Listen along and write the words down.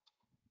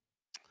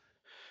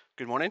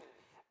Good morning.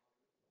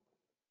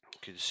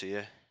 Good to see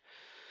you.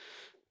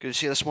 Good to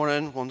see you this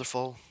morning.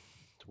 Wonderful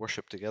to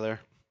worship together,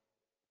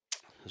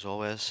 as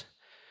always.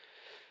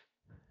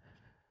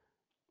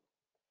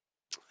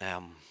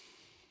 Um,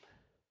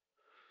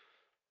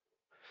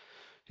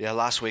 yeah,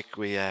 last week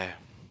we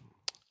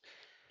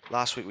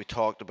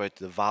talked about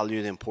the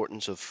value, the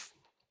importance of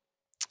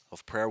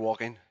prayer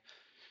walking.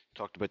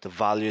 Talked about the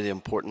value, the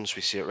importance.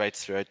 We see it right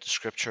throughout the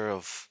Scripture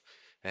of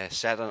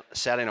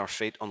setting our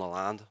feet on the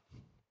land,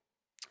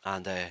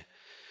 and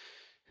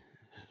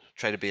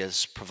try to be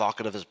as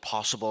provocative as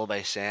possible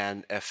by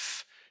saying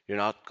if you're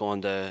not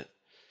going to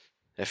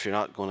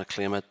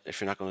claim it,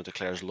 if you're not going to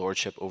declare His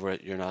lordship over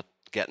it, you're not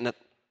getting it.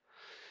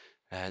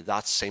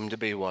 That seemed to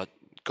be what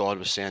God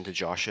was saying to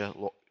Joshua.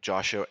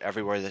 Joshua,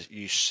 everywhere that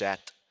you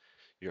set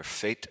your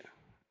feet,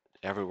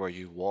 everywhere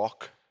you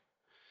walk,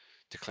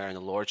 declaring the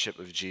lordship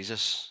of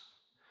Jesus,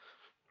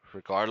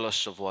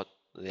 regardless of what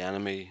the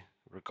enemy,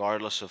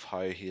 regardless of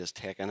how he has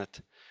taken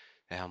it,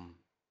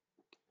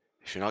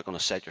 if you're not going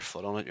to set your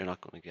foot on it, you're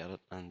not going to get it.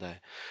 And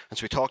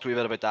so we talked a wee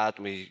bit about that.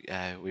 And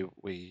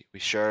we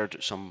shared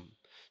some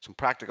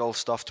practical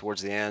stuff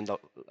towards the end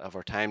of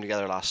our time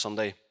together last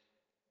Sunday,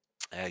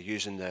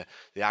 using the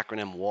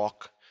acronym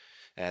WALK,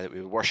 that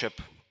we would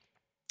worship,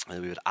 and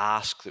that we would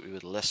ask, that we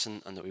would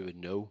listen, and that we would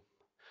know.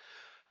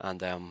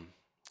 And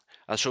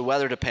so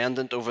weather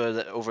dependent over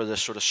the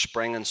sort of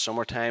spring and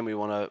summertime, we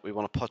want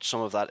to put some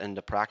of that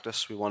into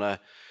practice. We want to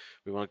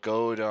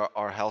go to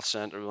our health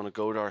centre. We want to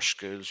go to our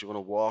schools. We want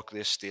to walk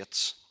the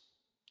estates,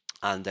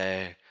 and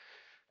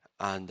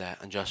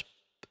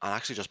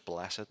actually just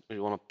bless it. We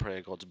want to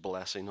pray God's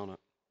blessing on it,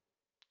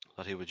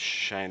 that He would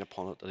shine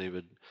upon it, that He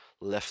would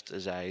lift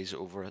His eyes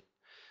over it.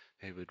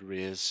 He would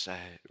raise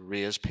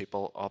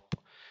people up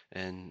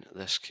in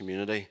this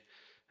community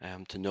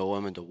to know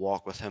Him and to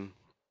walk with Him.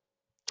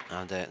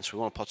 And so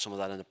we want to put some of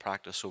that into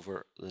practice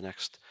over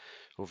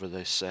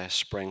this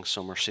spring,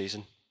 summer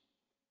season,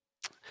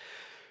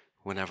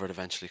 whenever it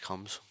eventually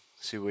comes.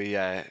 See, we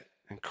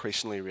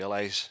increasingly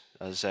realise,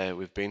 as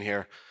we've been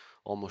here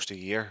almost a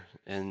year,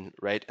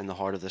 right in the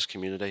heart of this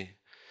community,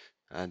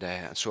 and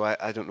so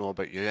I don't know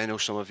about you. I know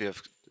some of you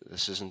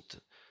this isn't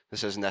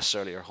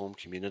necessarily your home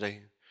community,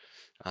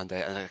 and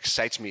it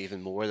excites me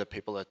even more that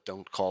people that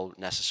don't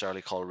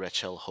necessarily call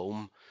Rich Hill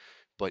home,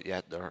 but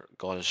yet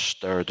God has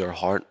stirred their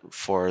heart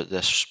for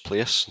this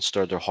place and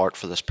stirred their heart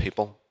for this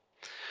people.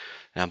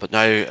 But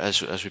now,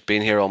 as we've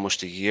been here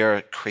almost a year,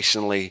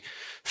 increasingly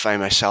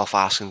find myself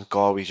asking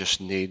God, we just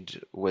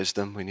need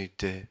wisdom. We need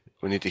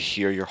to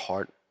hear your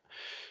heart.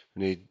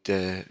 We need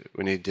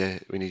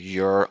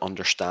your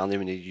understanding.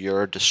 We need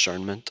your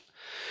discernment.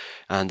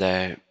 And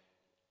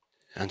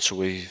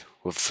so I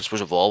suppose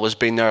we've always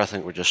been there. I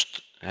think we're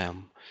just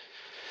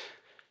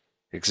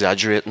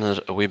exaggerating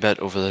it a wee bit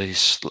over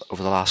the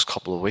last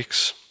couple of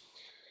weeks.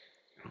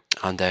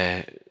 And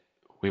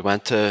we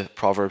went to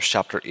Proverbs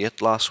chapter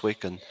 8 last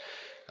week, and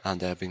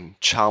been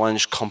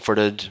challenged,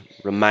 comforted,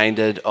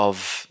 reminded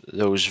of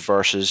those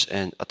verses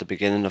at the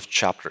beginning of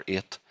chapter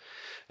 8,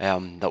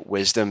 that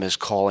wisdom is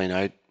calling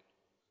out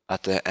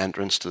at the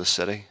entrance to the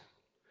city.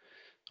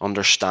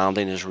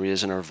 Understanding is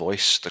raising our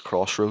voice at the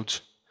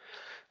crossroads.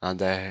 And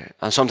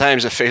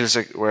sometimes it feels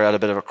like we're at a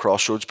bit of a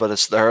crossroads, but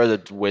it's there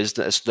that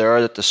wisdom, it's there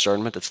that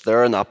discernment, it's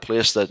there in that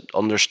place that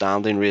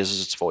understanding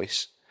raises its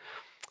voice.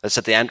 It's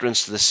at the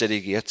entrance to the city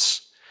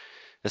gates.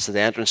 It's at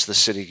the entrance to the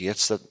city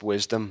gates that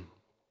wisdom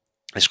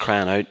is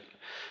crying out,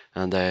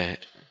 and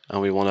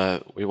we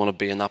want to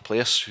be in that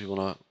place. We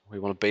want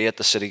to be at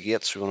the city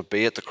gates. We want to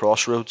be at the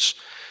crossroads,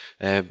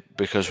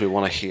 because we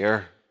want to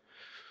hear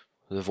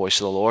the voice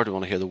of the Lord. We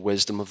want to hear the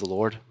wisdom of the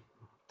Lord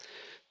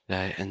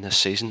in this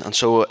season. And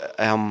so,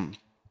 over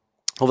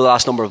the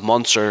last number of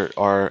months,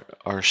 the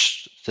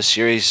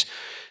series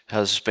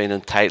has been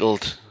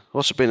entitled.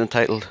 What's it been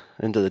entitled?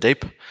 Into the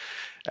Deep.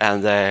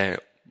 And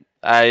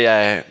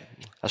I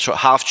sort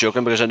of half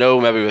joking, because I know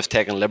maybe we've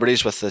taken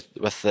liberties with the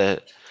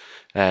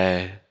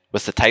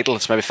title.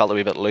 It's maybe felt a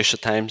wee bit loose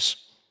at times,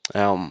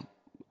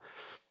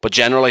 but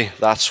generally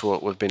that's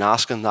what we've been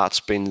asking. That's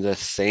been the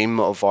theme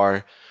of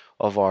our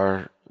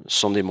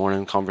Sunday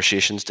morning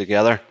conversations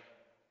together,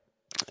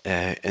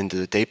 into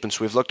the deep. And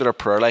so we've looked at our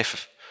prayer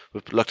life.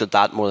 We've looked at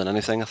that more than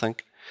anything, I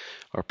think.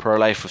 Our prayer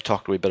life. We've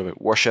talked a wee bit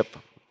about worship.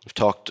 We've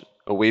talked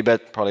a wee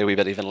bit, probably a wee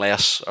bit even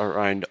less,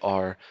 around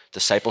our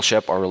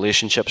discipleship, our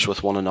relationships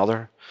with one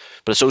another.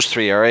 But it's those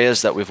three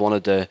areas that we've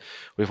wanted to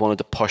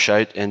push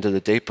out into the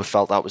deep. We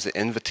felt that was the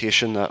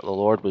invitation that the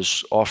Lord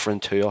was offering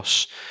to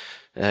us,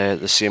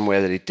 the same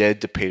way that He did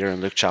to Peter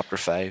in Luke chapter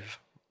 5.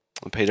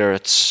 And Peter,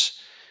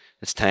 it's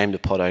time to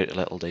put out a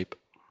little deep.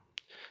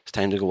 It's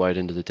time to go out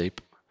into the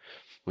deep.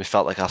 We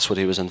felt like that's what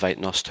He was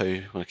inviting us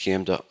to when it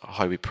came to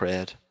how we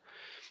prayed,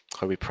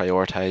 how we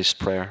prioritized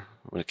prayer,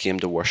 when it came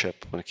to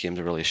worship, when it came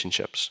to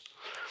relationships.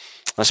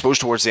 I suppose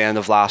towards the end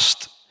of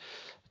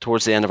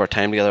our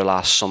time together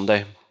last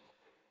Sunday,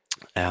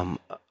 I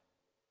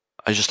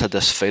just had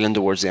this feeling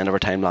towards the end of our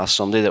time last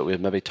Sunday that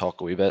we'd maybe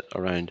talk a wee bit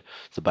around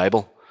the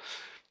Bible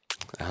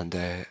and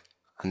the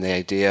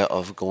idea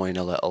of going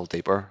a little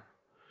deeper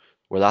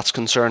where that's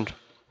concerned.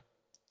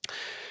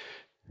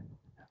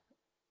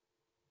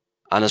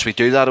 And as we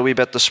do that a wee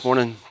bit this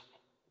morning,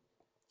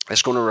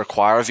 it's going to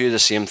require of you the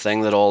same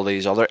thing that all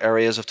these other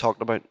areas I've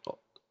talked about.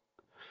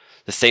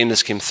 The theme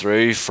that's came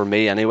through for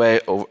me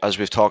anyway, as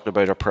we've talked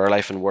about our prayer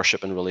life and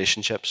worship and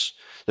relationships.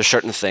 There's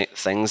certain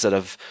things that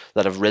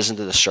have risen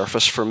to the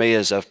surface for me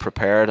as I've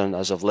prepared and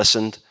as I've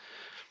listened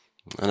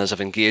and as I've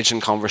engaged in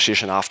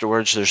conversation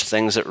afterwards. There's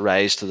things that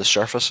rise to the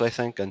surface, I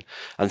think. And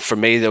for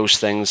me, those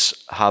things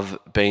have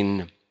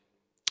been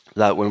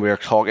that when we are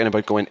talking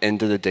about going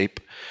into the deep,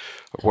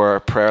 where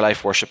prayer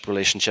life, worship,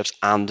 relationships,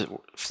 and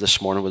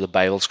this morning where the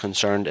Bible's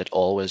concerned, it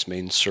always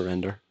means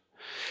surrender.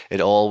 It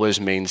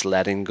always means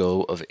letting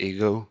go of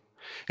ego.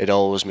 It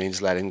always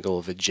means letting go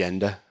of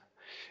agenda.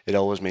 It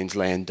always means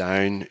laying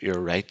down your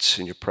rights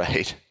and your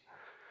pride.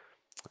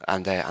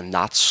 And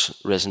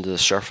that's risen to the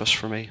surface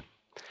for me.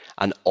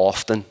 And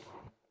often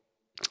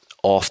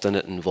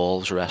it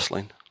involves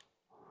wrestling.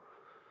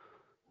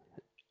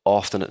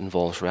 Often it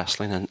involves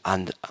wrestling.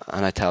 And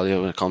I tell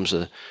you, when it comes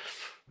to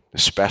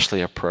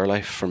especially a prayer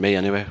life, for me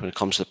anyway, when it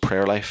comes to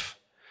prayer life,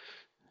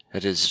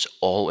 it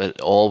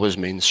always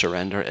means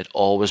surrender. It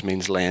always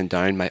means laying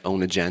down my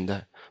own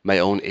agenda, my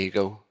own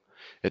ego.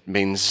 It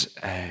means,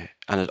 and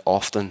it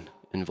often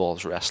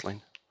involves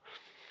wrestling.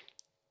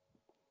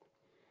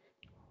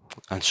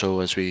 And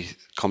so as we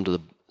come to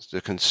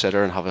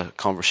consider and have a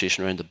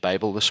conversation around the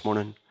Bible this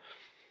morning,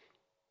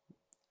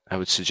 I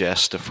would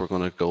suggest if we're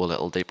going to go a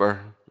little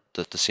deeper,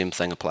 that the same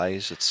thing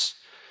applies.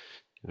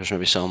 There's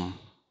maybe some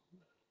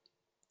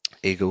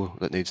ego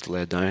that needs to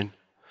lay down.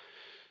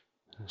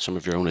 Some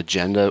of your own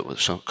agenda,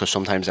 because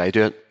sometimes I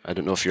do it. I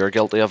don't know if you're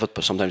guilty of it,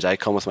 but sometimes I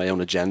come with my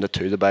own agenda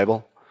to the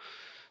Bible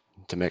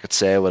to make it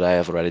say what I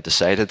have already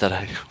decided that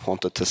I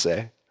want it to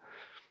say.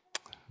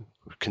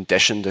 We're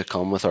conditioned to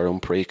come with our own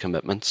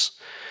pre-commitments.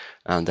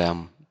 And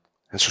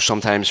so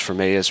sometimes for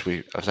me, as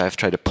I've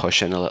tried to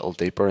push in a little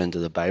deeper into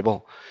the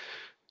Bible,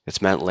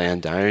 it's meant laying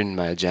down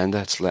my agenda.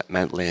 It's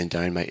meant laying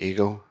down my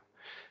ego.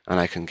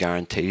 And I can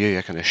guarantee you,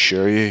 I can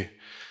assure you,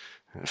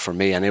 for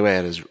me anyway,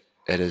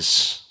 it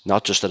is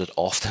not just that it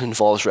often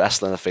involves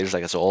wrestling, it feels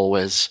like it's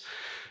always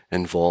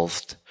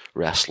involved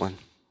wrestling.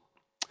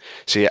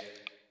 See,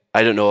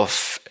 I don't know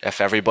if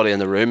everybody in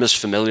the room is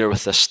familiar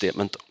with this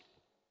statement.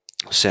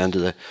 Saying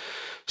to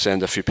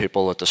a few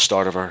people at the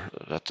start of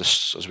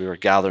as we were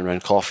gathering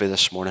around coffee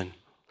this morning,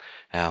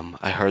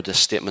 I heard this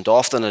statement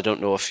often. I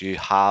don't know if you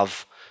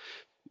have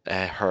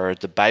heard.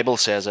 The Bible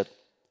says it,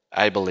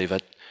 I believe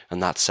it,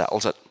 and that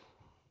settles it.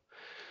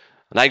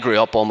 And I grew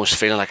up almost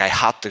feeling like I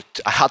had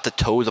to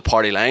toe the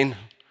party line.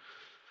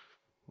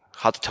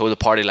 Had to toe the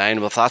party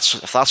line. Well, if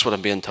that's what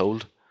I'm being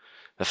told,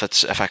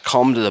 if I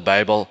come to the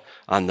Bible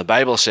and the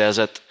Bible says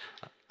it,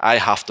 I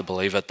have to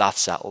believe it. That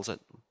settles it.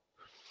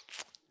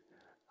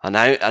 And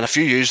if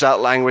you use that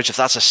language, if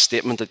that's a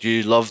statement that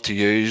you love to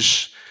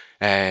use,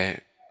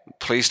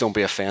 please don't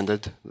be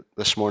offended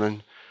this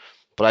morning.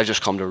 But I've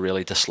just come to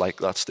really dislike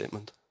that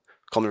statement.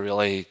 Come to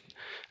really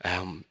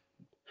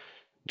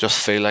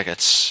just feel like it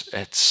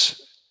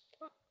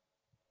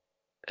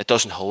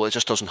doesn't hold. It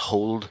just doesn't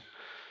hold.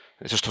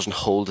 It just doesn't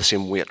hold the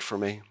same weight for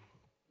me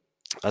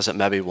as it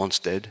maybe once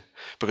did.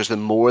 Because the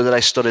more that I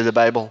study the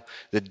Bible,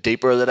 the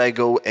deeper that I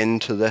go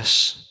into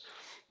this,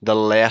 the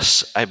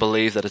less I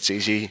believe that it's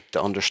easy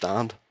to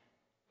understand.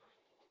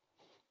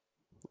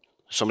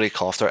 Somebody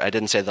coughed there. I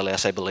didn't say the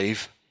less I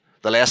believe.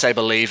 The less I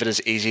believe it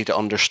is easy to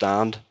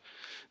understand,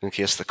 in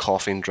case the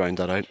coughing drowned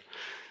that out.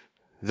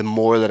 The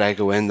more that I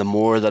go in, the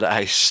more that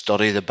I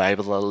study the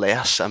Bible, the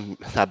less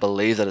I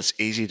believe that it's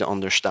easy to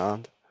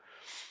understand.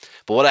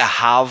 But what I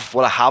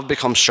have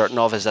become certain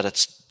of is that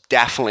it's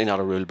definitely not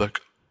a rule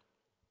book.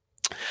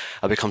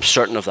 I've become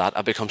certain of that.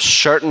 I've become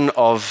certain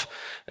of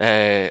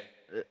the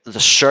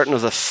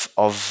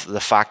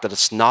fact that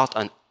it's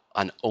not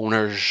an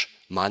owner's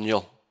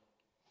manual.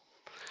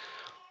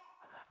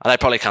 And I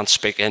probably can't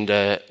speak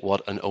into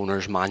what an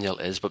owner's manual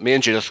is, but me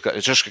and Judith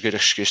it's just a good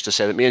excuse to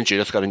say that me and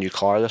Judith got a new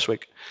car this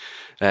week.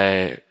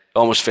 I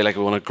almost feel like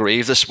we want to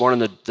grieve this morning.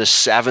 The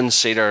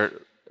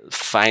 7-seater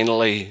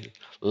finally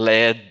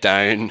laid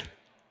down,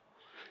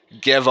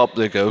 give up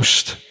the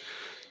ghost.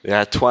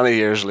 Yeah, 20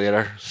 years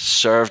later,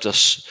 served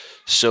us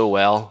so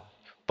well.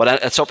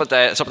 But it's up at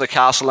the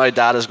castle now.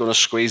 Dad is going to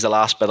squeeze the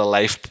last bit of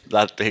life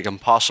that he can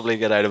possibly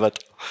get out of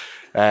it.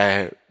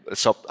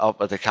 It's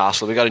up at the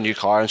castle. We got a new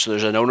car, and so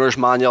there's an owner's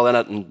manual in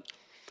it,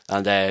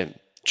 and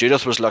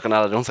Judith was looking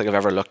at it. I don't think I've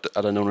ever looked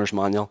at an owner's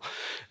manual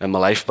in my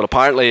life, but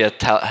apparently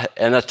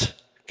in it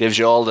gives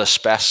you all the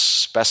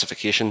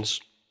specifications,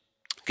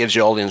 gives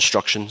you all the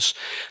instructions,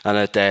 and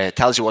it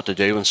tells you what to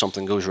do when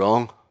something goes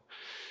wrong.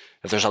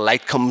 If there's a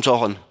light comes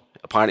on,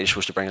 apparently you're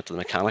supposed to bring it to the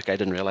mechanic. I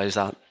didn't realize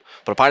that.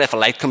 But apparently if a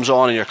light comes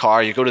on in your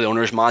car, you go to the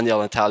owner's manual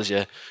and it tells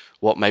you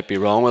what might be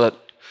wrong with it.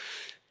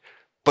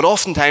 But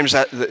oftentimes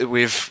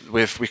we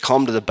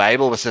come to the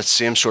Bible with the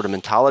same sort of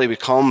mentality. We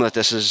come that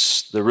this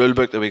is the rule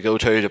book that we go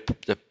to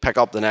pick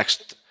up the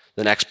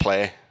next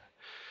play.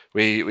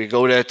 We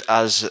go to it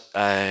as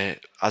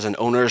an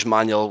owner's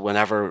manual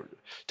whenever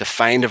to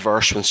find a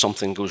verse when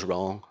something goes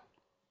wrong.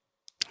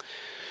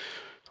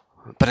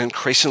 But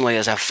increasingly,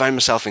 as I've found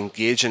myself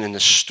engaging in the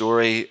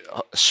story,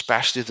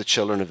 especially of the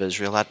children of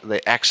Israel,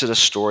 the Exodus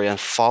story, and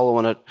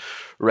following it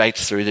right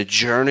through, the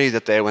journey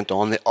that they went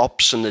on, the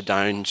ups and the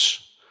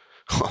downs,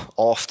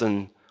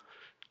 often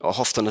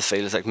it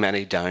feels like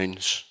many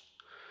downs,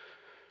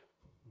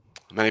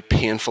 many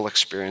painful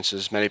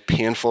experiences, many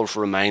painful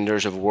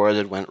reminders of where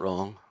they went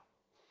wrong.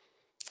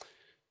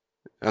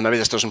 And maybe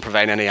this doesn't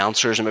provide any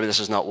answers, and maybe this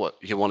is not what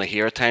you want to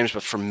hear at times,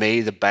 but for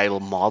me, the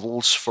Bible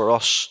models for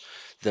us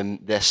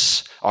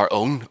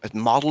it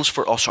models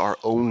for us our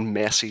own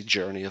messy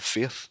journey of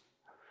faith.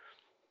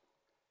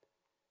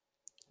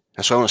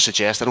 And so I want to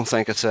suggest, I don't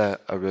think it's a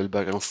rule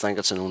book, I don't think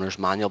it's an owner's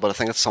manual, but I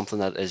think it's something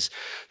that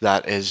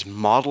is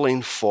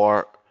modeling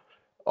for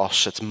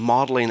us. It's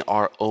modeling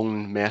our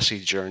own messy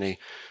journey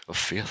of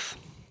faith.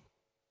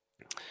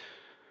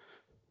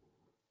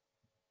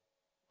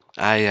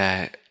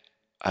 I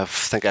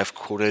think I've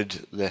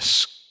quoted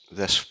this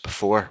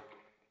before.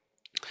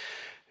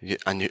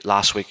 And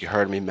last week you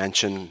heard me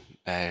mention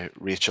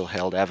Rachel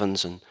Held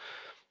Evans and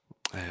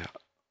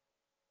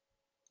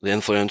the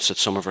influence that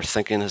some of her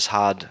thinking has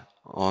had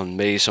on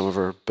me, some of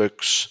her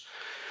books.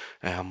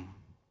 And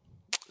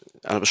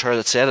it was her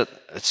that said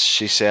it.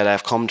 She said,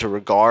 "I've come to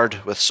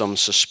regard with some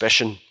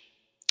suspicion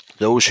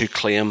those who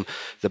claim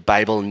the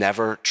Bible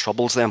never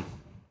troubles them.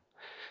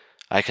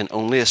 I can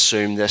only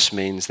assume this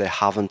means they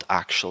haven't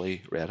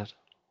actually read it."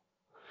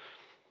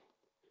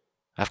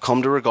 I've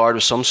come to regard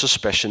with some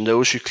suspicion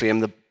those who claim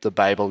the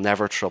Bible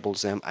never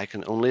troubles them. I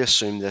can only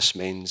assume this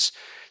means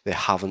they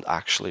haven't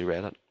actually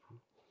read it.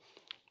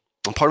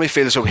 And part of me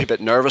feels a wee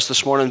bit nervous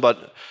this morning,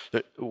 but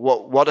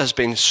what has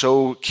been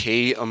so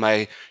key on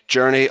my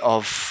journey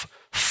of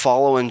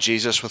following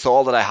Jesus with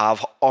all that I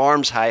have,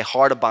 arms high,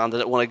 heart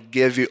abandoned, I want to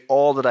give you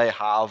all that I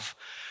have.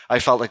 I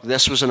felt like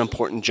this was an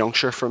important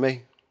juncture for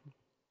me.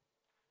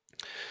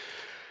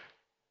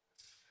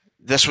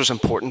 This was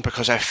important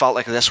because I felt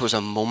like this was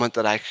a moment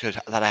that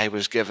I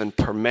was given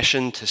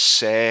permission to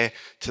say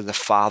to the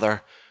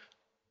Father,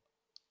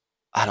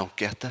 I don't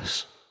get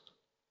this.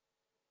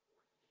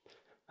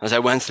 As I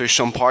went through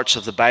some parts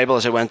of the Bible,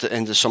 as I went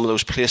into some of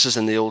those places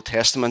in the Old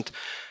Testament,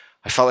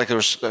 I felt like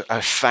I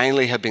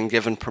finally had been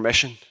given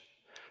permission.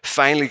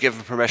 Finally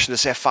given permission to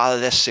say, Father,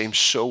 this seems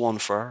so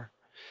unfair.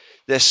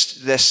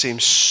 This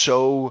seems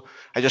so,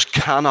 I just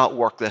cannot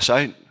work this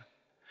out.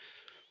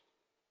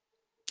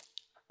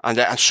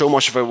 And so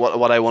much of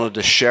what I wanted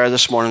to share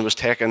this morning was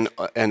taken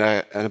in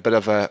a bit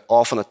of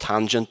often a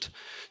tangent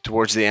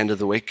towards the end of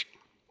the week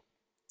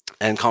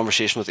in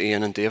conversation with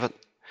Ian and David.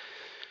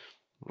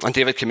 And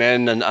David came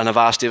in, and I've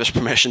asked David's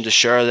permission to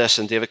share this,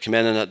 and David came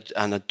in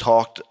and had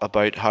talked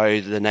about how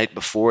the night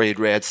before he'd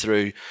read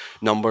through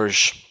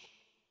Numbers,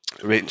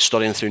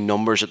 studying through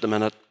Numbers at the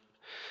minute.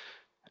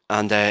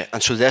 And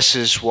so this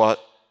is what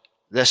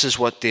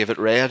David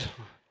read.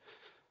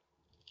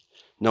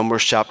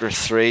 Numbers chapter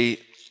 3.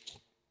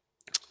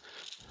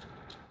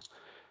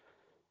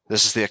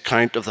 This is the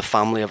account of the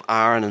family of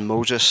Aaron and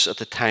Moses at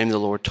the time the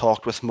Lord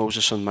talked with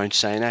Moses on Mount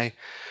Sinai.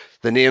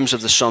 The names of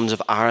the sons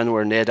of Aaron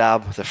were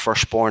Nadab, the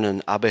firstborn,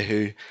 and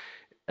Abihu,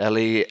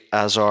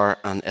 Eleazar,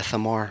 and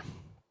Ithamar.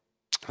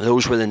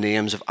 Those were the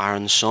names of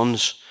Aaron's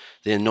sons,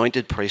 the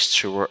anointed priests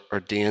who were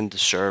ordained to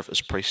serve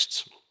as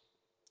priests.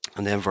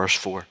 And then verse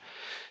 4.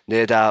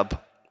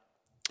 Nadab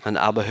and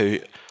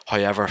Abihu,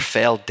 however,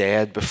 fell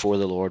dead before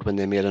the Lord when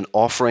they made an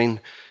offering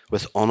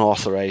with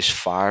unauthorized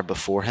fire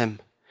before him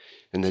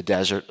in the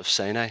desert of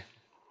Sinai.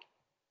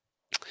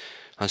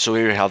 And so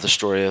here we have the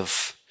story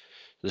of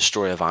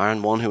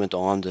Aaron, one who went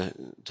on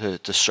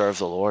to serve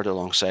the Lord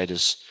alongside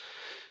his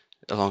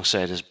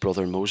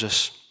brother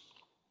Moses.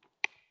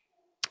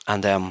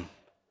 And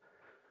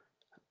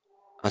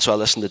so I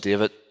listened to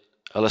David.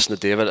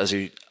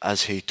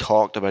 As he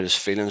talked about his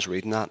feelings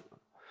reading that.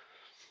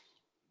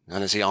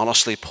 And as he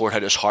honestly poured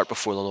out his heart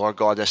before the Lord,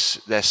 God,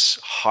 this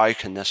how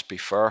can this be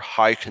fair?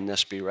 How can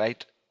this be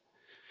right?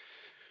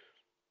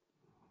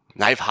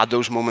 And I've had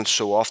those moments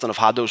so often. I've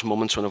had those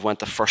moments when I've went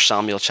to 1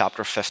 Samuel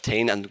chapter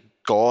 15 and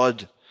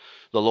God,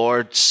 the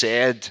Lord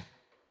said,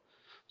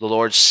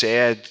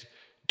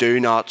 do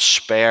not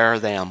spare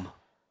them,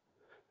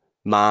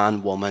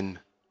 man, woman,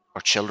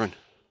 or children.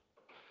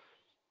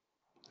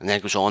 And then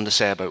it goes on to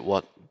say about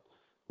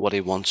what he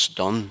wants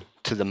done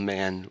to the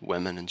men,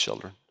 women, and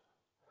children.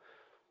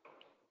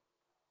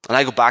 And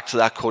I go back to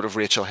that quote of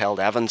Rachel Held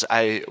Evans.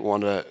 I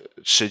want to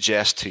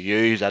suggest to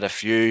you that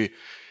if you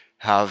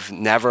have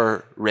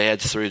never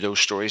read through those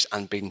stories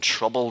and been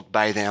troubled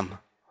by them,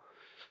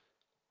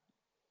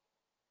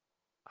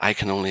 I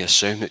can only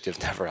assume that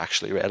you've never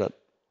actually read it.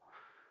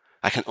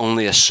 I can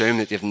only assume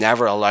that you've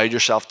never allowed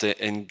yourself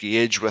to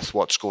engage with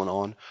what's going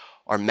on.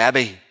 Or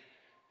maybe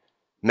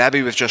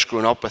we've just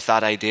grown up with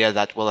that idea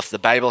that, well, if the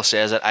Bible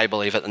says it, I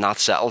believe it, and that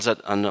settles it,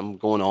 and I'm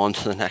going on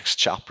to the next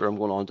chapter, I'm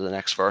going on to the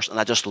next verse. And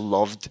I just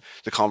loved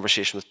the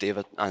conversation with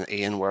David and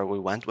Ian where we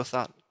went with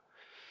that.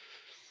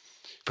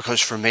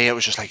 Because for me, it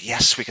was just like,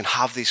 yes, we can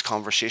have these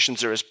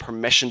conversations. There is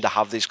permission to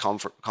have these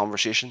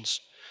conversations.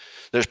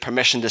 There's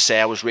permission to say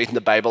I was reading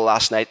the Bible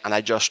last night and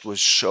I just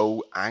was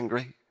so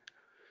angry.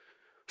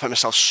 I found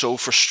myself so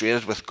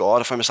frustrated with God.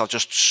 I found myself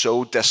just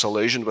so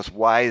disillusioned with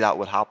why that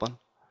would happen.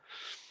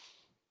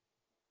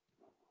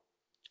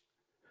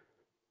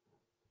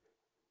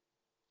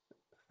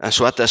 And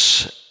so at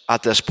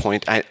this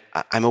point,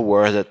 I'm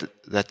aware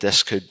that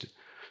this could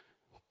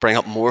bring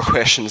up more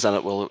questions than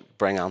it will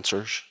bring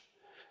answers.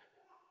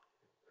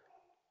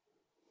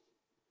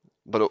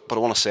 But I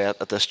want to say it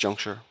at this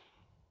juncture,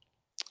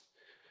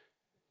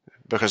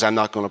 because I'm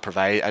not going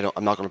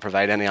to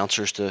provide any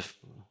answers to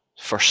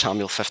 1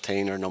 Samuel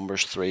 15 or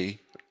Numbers 3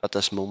 at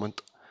this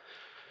moment.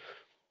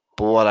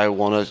 But what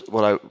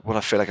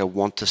I feel like I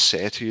want to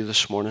say to you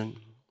this morning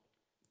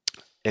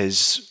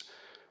is,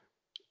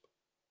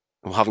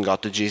 we haven't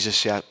got to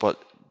Jesus yet,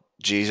 but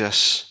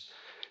Jesus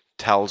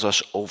tells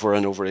us over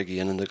and over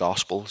again in the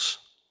Gospels,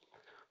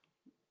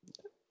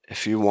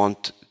 if you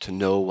want to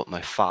know what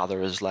my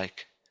Father is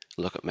like,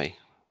 look at me.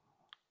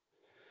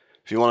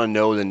 If you want to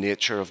know the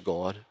nature of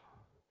God,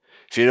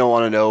 if you don't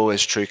want to know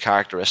his true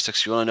characteristics,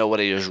 if you want to know what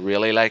he is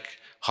really like,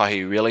 how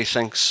he really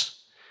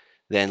thinks,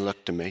 then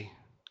look to me.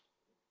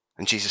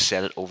 And Jesus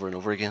said it over and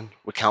over again.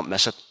 We can't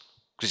miss it,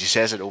 because he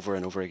says it over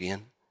and over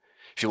again.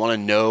 If you want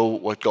to know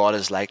what God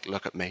is like,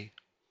 look at me.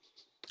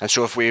 And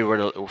so if we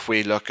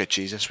look at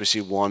Jesus, we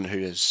see one who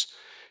is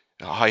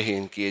how he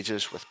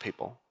engages with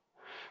people,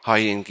 how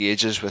he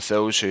engages with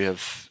those who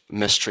have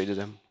mistreated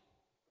him.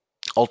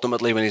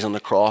 Ultimately, when he's on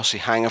the cross,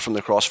 he's hanging from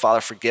the cross. Father,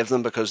 forgive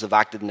them because they've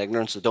acted in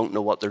ignorance. They don't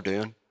know what they're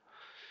doing.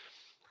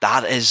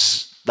 That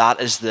is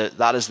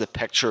the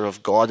picture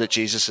of God that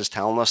Jesus is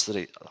telling us,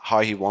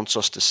 how he wants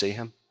us to see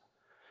him.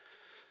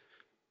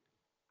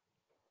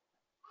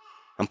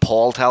 And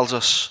Paul tells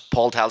us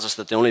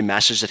that the only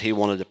message that he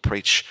wanted to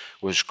preach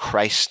was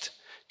Christ,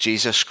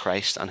 Jesus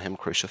Christ, and him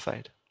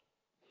crucified.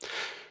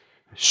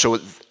 So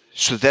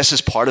this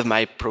is part of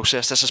my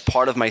process. This is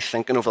part of my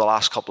thinking over the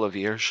last couple of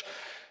years.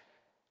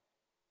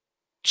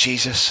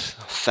 Jesus,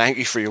 thank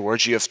you for your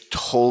words. You have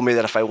told me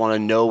that if I want to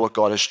know what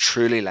God is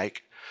truly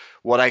like,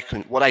 what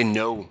I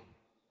know,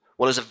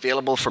 what is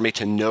available for me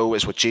to know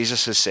is what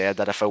Jesus has said,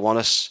 that if I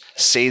want to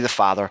see the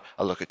Father,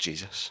 I look at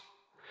Jesus.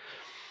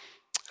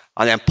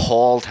 And then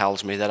Paul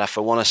tells me that if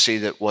I want to see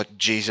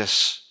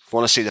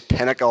the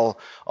pinnacle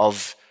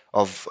of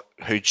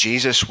who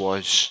Jesus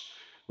was,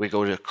 we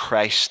go to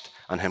Christ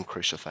and him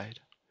crucified.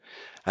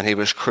 And he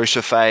was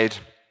crucified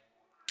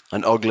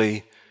an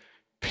ugly,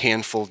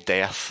 painful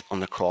death on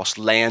the cross,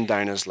 laying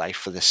down his life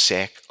for the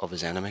sake of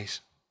his enemies.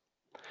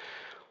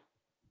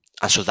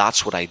 And so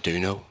that's what I do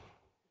know.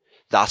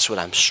 That's what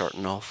I'm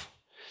certain of.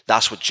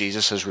 That's what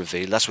Jesus has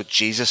revealed. That's what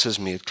Jesus has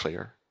made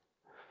clear.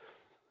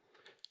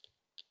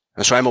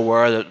 And so I'm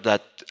aware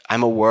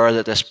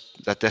that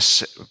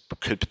this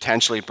could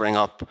potentially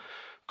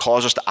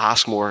cause us to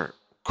ask more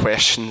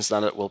questions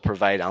than it will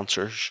provide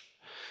answers.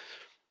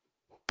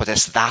 But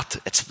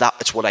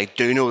it's what I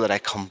do know, that I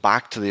come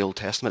back to the Old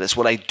Testament. It's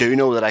what I do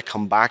know, that I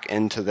come back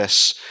into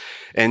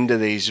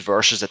these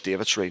verses that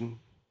David's reading.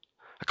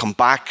 I come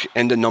back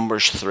into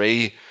Numbers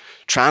 3,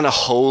 trying to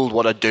hold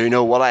what I do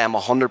know, what I am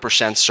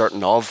 100%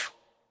 certain of.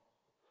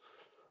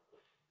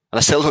 And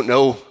I still don't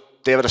know,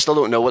 David, I still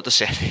don't know what to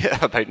say to you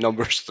about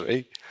Numbers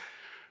 3.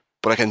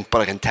 But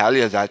I can tell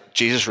you that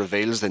Jesus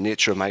reveals the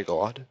nature of my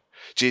God.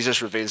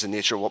 Jesus reveals the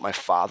nature of what my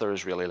Father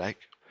is really like.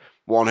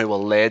 One who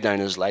will lay down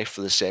his life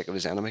for the sake of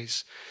his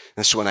enemies.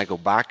 And so when I go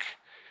back,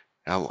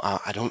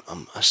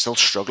 I'm still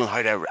struggling. How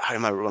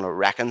am I going to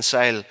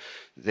reconcile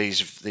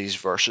these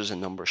verses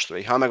in Numbers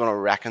 3? How am I going to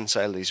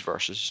reconcile these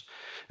verses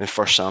in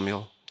 1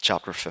 Samuel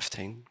chapter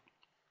 15?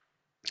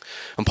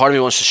 And part of me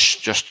wants to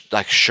just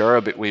share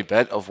a wee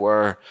bit of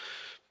what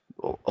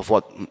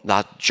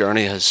that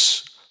journey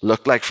has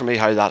looked like for me,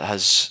 how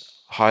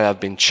I've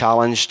been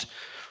challenged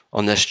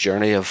on this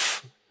journey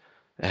of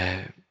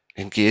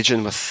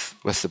engaging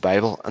with the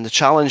Bible. And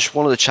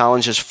one of the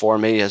challenges for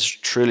me has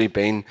truly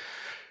been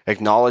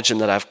acknowledging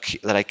that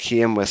I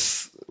came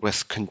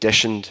with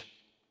conditioned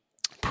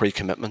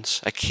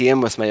pre-commitments. I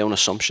came with my own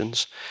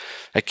assumptions.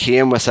 I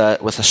came with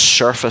a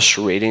surface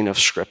reading of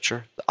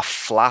Scripture, a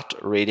flat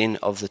reading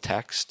of the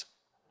text.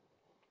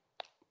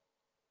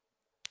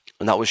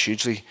 And that was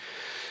hugely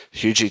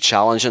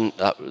challenging.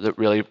 That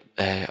really,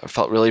 I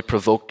felt really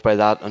provoked by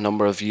that a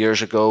number of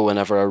years ago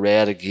whenever I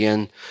read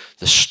again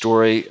the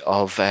story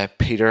of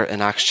Peter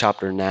in Acts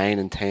chapter 9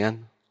 and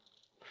 10.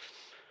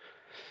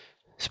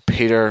 So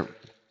Peter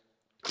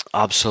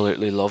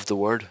absolutely loved the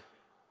Word.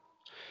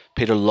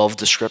 Peter loved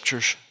the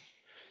Scriptures.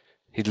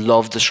 He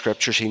loved the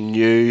Scriptures. He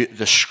knew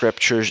the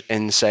Scriptures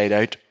inside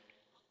out.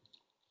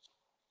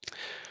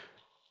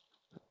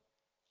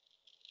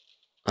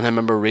 And I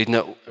remember reading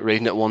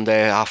it one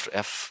day after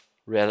I've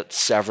read it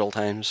several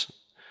times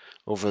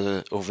over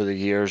the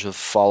years of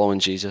following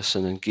Jesus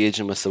and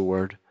engaging with the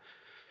Word.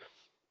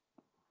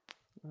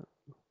 But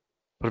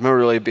I remember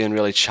really being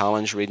really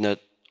challenged reading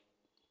it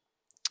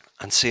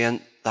and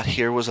seeing that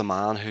here was a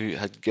man who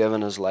had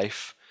given his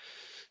life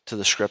to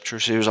the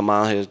Scriptures. He was a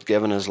man who had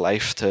given his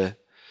life to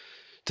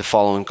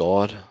following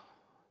God.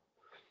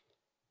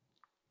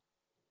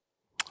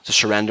 to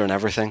surrendering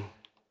everything,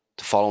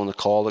 to following the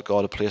call that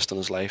God had placed in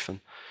his life. And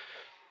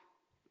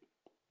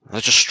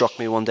it just struck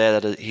me one day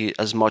that he,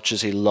 as much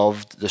as he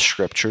loved the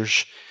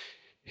scriptures,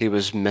 he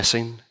was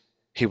missing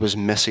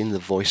the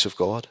voice of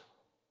God.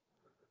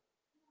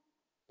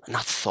 And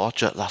that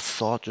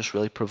thought just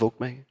really provoked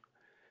me.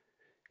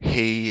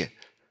 He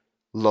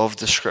loved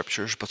the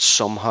scriptures, but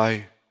somehow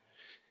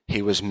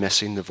he was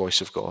missing the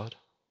voice of God.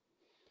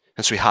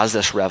 And so he has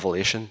this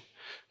revelation.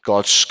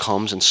 God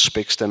comes and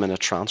speaks to him in a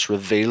trance,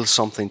 reveals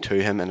something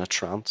to him in a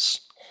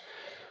trance.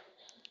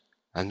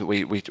 And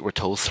we're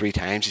told 3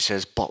 times, he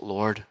says, but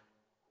Lord,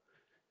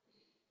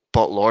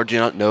 do you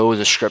not know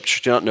the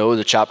scripture? Do you not know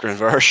the chapter and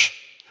verse?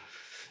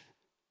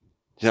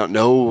 Do you not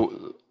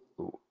know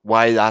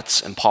why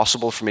that's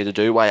impossible for me to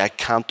do, why I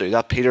can't do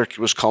that? Peter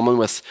was coming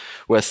with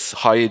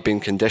how he'd been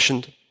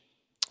conditioned.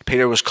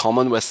 Peter was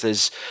coming with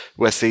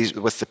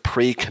the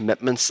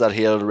pre-commitments that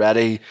he had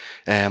already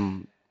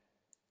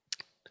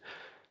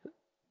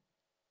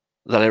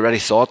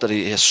thought, that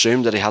he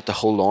assumed that he had to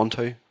hold on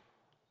to.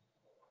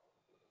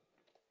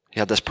 He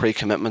had this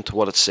pre-commitment to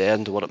what it said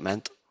and to what it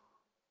meant.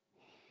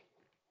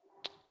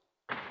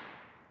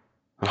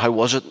 And how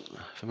was it?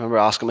 I remember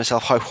asking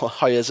myself,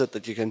 how is it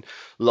that you can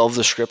love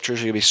the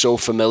scriptures, you can be so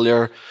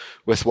familiar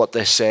with what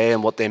they say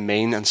and what they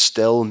mean, and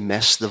still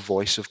miss the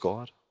voice of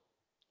God?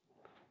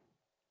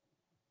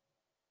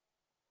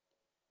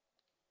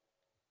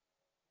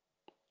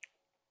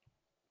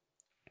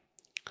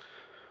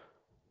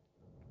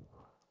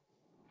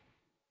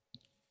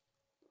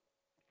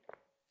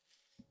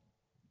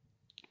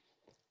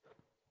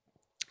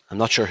 I'm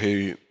not sure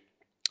who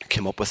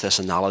came up with this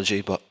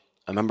analogy, but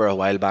I remember a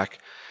while back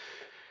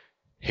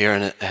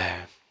hearing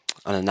an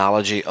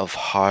analogy of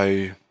how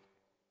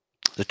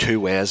the 2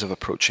 ways of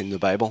approaching the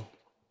Bible,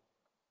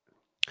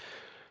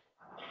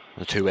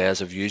 the 2 ways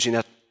of using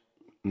it,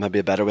 maybe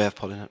a better way of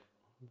putting it.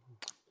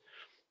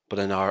 But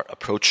in our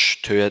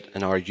approach to it,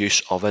 in our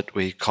use of it,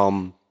 we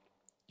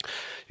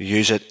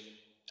use it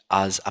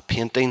as a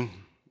painting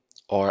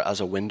or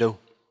as a window.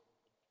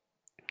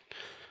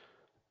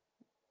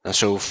 And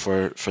so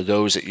for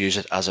those that use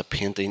it as a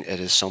painting,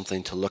 it is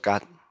something to look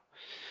at.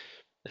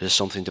 It is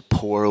something to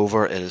pore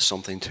over. It is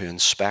something to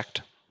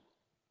inspect.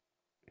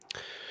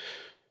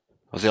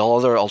 But the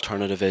other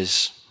alternative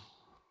is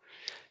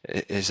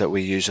that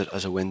we use it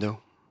as a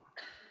window.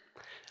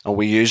 And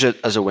we use it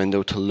as a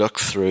window to look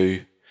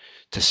through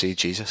to see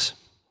Jesus.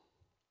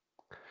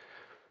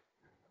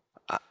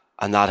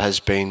 And that has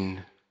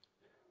been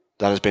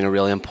a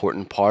really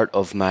important part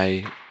of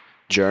my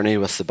journey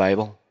with the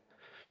Bible.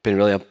 Been a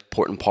really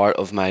important part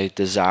of my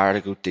desire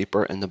to go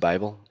deeper in the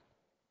Bible.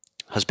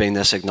 Has been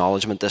this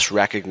acknowledgement, this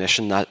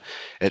recognition that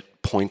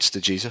it points to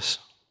Jesus.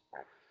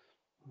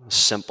 As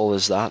simple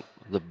as that.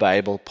 The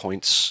Bible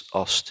points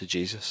us to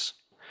Jesus.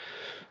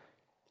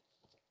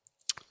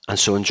 And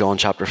so in John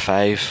chapter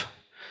 5,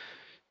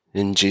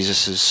 in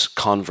Jesus'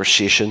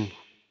 conversation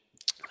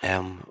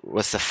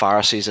with the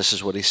Pharisees, this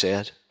is what he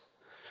said.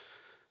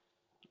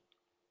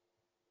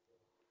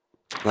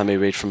 Let me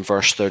read from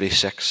verse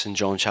 36 in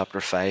John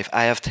chapter 5.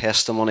 I have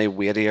testimony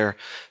weightier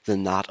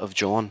than that of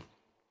John.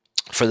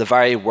 For the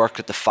very work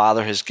that the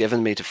Father has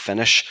given me to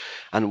finish,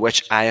 and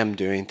which I am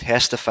doing,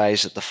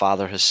 testifies that the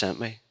Father has sent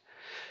me.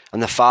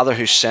 And the Father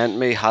who sent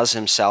me has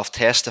himself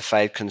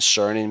testified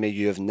concerning me.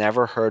 You have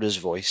never heard his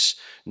voice,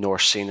 nor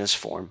seen his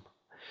form.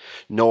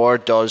 Nor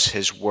does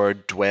his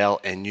word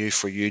dwell in you,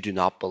 for you do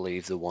not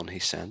believe the one he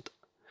sent.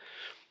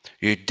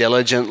 You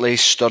diligently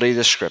study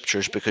the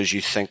scriptures because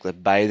you think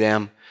that by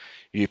them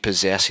you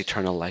possess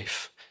eternal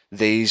life.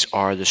 These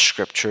are the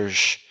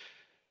scriptures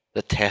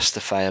that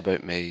testify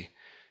about me,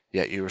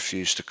 yet you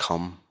refuse to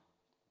come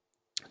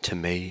to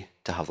me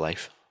to have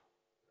life.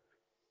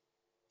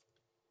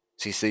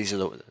 See,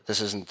 this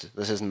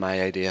isn't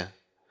my idea.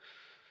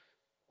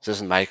 This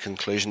isn't my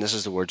conclusion. This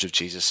is the words of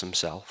Jesus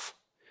himself.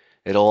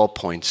 It all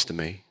points to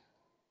me.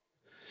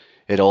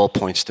 It all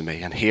points to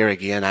me. And here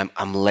again,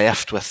 I'm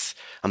left with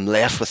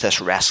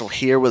this wrestle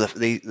here with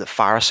the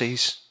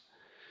Pharisees.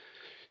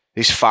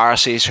 These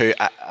Pharisees who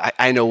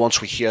I know once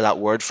we hear that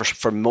word,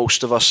 for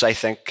most of us, I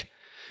think,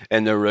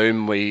 in the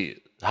room,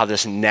 we have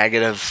this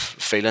negative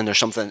feeling.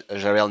 There's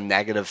a real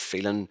negative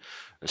feeling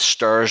that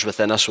stirs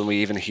within us when we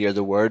even hear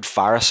the word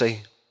Pharisee.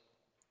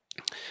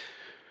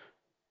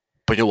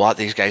 But you know what?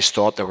 These guys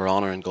thought they were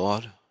honoring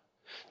God.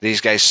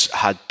 These guys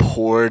had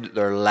poured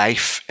their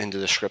life into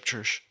the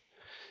scriptures.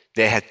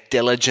 They had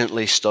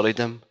diligently studied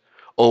them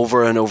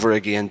over and over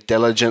again,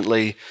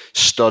 diligently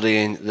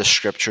studying the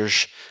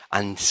scriptures,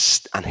 and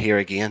here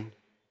again,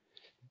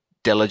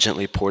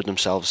 diligently poured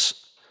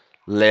themselves,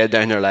 laid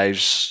down their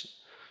lives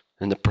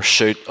in the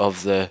pursuit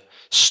of the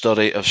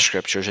study of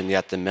scriptures, and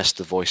yet they missed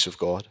the voice of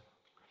God.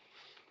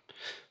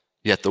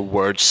 Yet the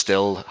word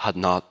still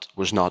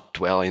was not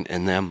dwelling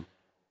in them,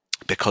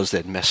 because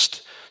they'd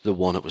missed the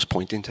one it was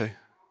pointing to.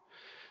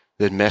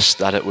 They'd missed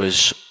that it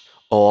was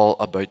all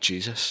about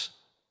Jesus.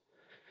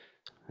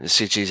 You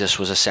see, Jesus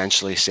was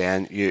essentially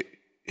saying,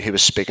 he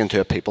was speaking to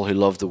a people who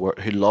loved the word,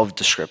 who loved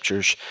the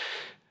scriptures,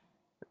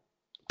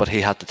 But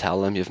he had to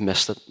tell them, you've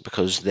missed it,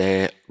 because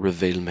they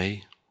reveal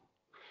me.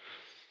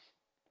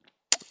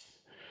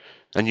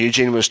 And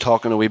Eugene was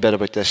talking a wee bit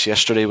about this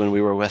yesterday when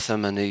we were with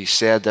him, and he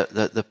said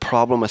that the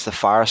problem with the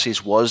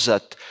Pharisees was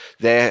that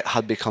they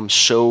had become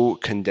so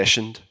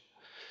conditioned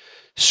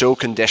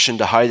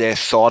to how they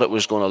thought it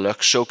was going to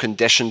look, so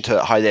conditioned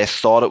to how they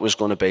thought it was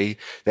going to be.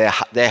 They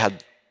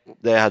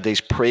had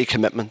these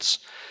pre-commitments.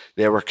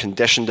 They were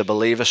conditioned to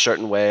believe a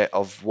certain way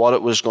of what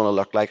it was going to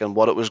look like and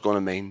what it was going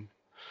to mean.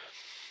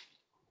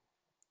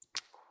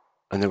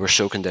 And they were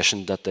so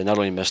conditioned that they not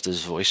only missed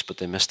his voice, but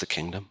they missed the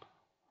kingdom.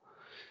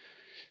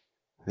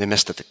 They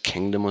missed that the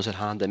kingdom was at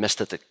hand. They missed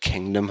that the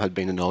kingdom had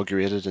been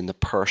inaugurated in the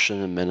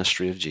person and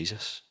ministry of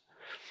Jesus.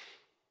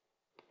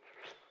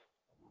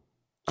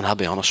 And I'll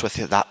be honest with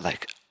you,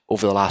 that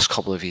over the last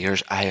couple of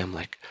years, I am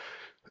like,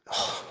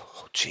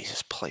 oh,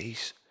 Jesus,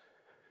 please.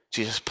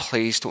 Jesus,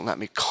 please don't let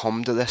me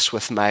come to this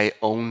with my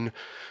own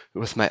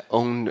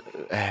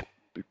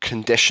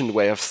conditioned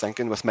way of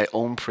thinking, with my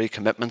own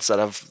pre-commitments that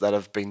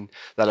have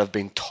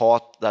been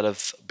taught, that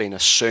have been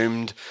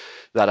assumed,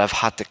 that I've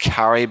had to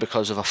carry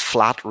because of a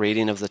flat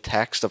reading of the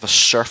text, of a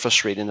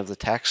surface reading of the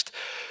text,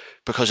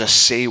 because I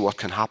see what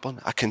can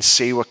happen. I can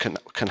see what can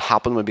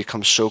happen when we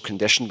become so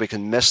conditioned. We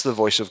can miss the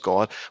voice of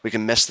God. We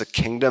can miss the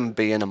kingdom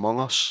being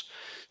among us,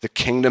 the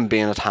kingdom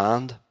being at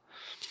hand.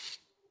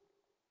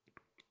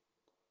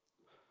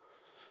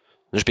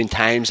 There's been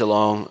times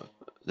along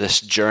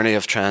this journey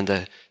of trying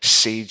to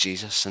see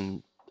Jesus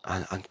and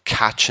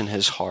catching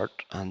his heart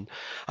and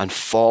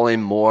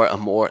falling more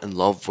and more in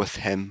love with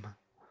him,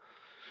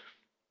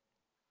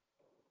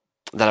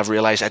 that I've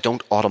realized I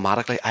don't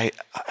automatically, I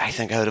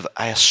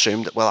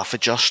assumed that, well, if I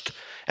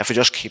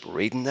just keep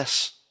reading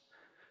this,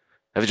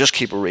 if I just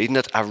keep reading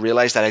it, I've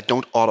realized that I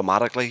don't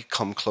automatically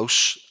come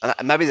close.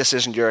 And maybe this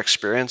isn't your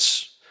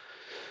experience,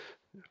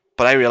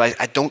 but I realize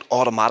I don't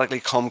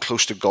automatically come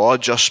close to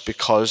God just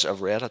because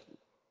I've read it.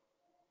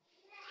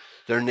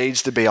 There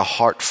needs to be a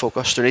heart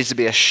focus. There needs to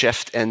be a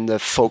shift in the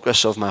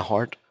focus of my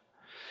heart.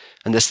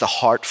 And it's the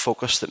heart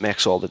focus that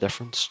makes all the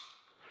difference.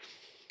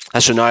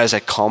 And so now as I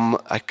come,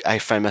 I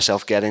find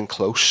myself getting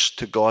close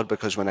to God,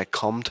 because when I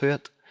come to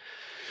it,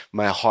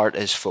 my heart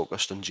is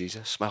focused on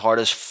Jesus. My heart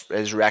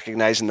is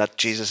recognizing that,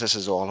 Jesus, this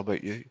is all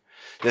about you.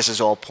 This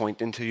is all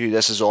pointing to you.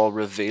 This is all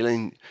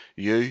revealing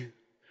you.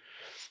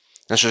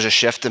 And so there's a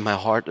shift in my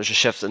heart. There's a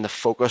shift in the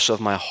focus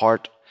of my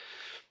heart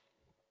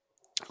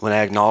when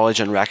I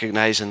acknowledge and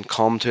recognize and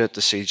come to it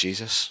to see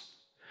Jesus.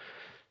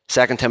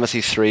 2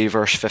 Timothy 3,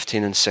 verse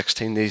 15 and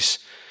 16, these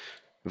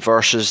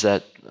verses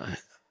that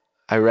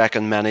I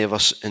reckon many of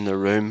us in the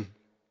room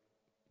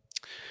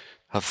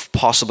have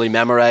possibly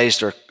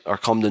memorized or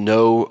come to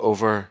know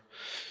over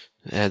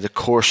the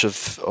course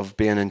of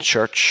being in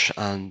church.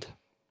 And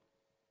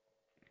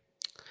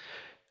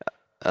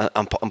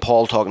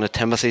Paul, talking to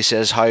Timothy,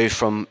 says how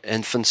from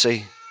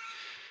infancy,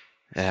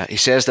 he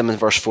says them in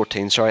verse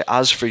 14,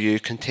 as for you,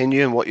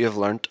 continue in what you have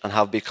learnt and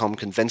have become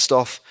convinced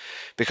of,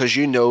 because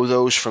you know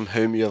those from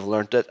whom you have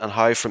learnt it, and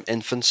how from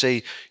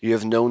infancy you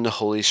have known the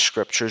Holy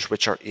Scriptures,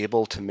 which are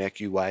able to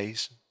make you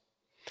wise.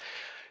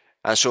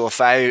 And so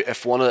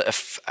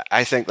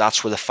I think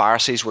that's where the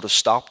Pharisees would have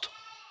stopped.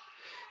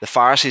 The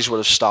Pharisees would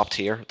have stopped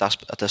here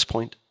at this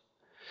point.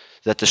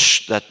 That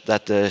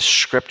the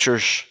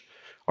Scriptures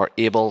are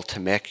able to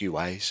make you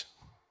wise.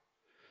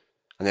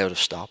 And they would have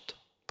stopped.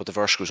 But the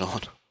verse goes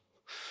on.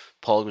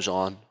 Paul goes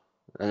on.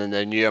 And in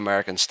the New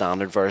American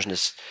Standard Version,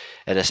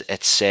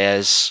 it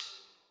says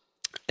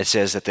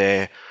that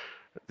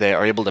they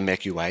are able to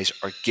make you wise,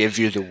 or give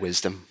you the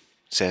wisdom.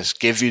 It says,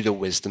 give you the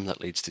wisdom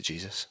that leads to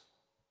Jesus.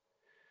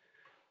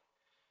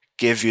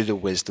 Give you the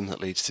wisdom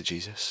that leads to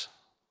Jesus.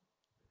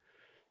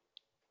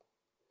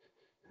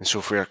 And so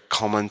if we're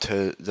coming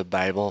to the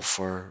Bible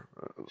for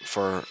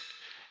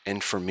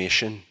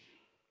information,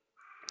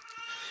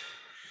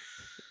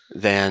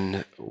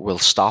 then we'll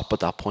stop at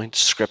that point.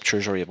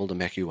 Scriptures are able to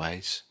make you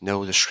wise.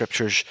 No, the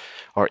Scriptures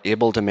are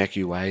able to make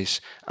you wise,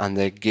 and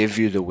they give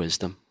you the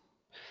wisdom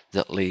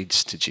that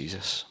leads to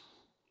Jesus.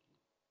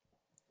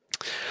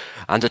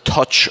 And to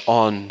touch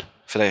on,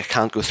 I feel like I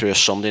can't go through a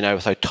Sunday now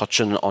without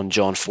touching on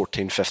John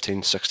 14,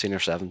 15, 16 or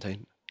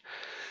 17.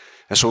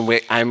 And so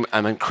I'm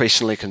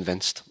increasingly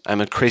convinced. I'm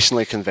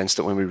increasingly convinced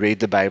that when we read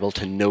the Bible,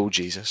 to know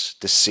Jesus,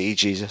 to see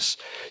Jesus,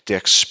 to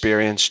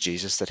experience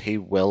Jesus, that he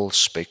will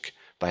speak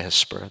by his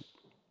Spirit.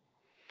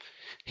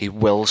 He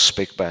will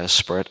speak by his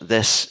Spirit.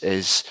 This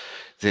is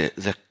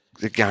the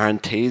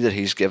guarantee that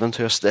he's given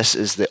to us. This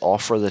is the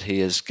offer that he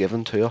has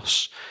given to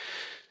us.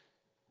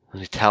 And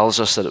he tells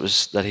us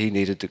that he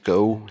needed to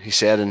go. He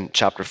said in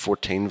chapter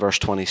 14, verse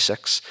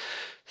 26,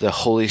 the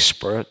Holy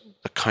Spirit,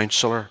 the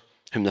Counselor,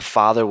 whom the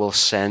Father will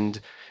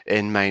send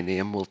in my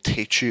name, will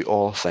teach you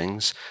all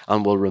things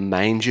and will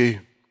remind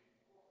you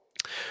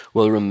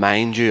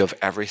of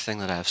everything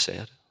that I have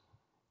said.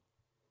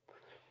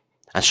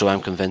 And so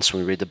I'm convinced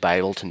when we read the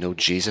Bible to know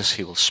Jesus,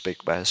 he will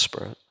speak by his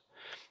Spirit.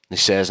 And he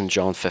says in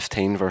John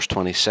 15, verse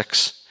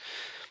 26,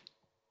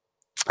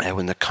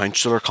 when the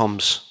Counselor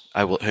comes,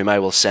 whom I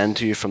will send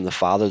to you from the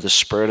Father, the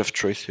Spirit of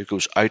truth who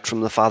goes out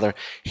from the Father,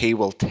 he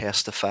will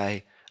testify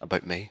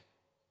about me.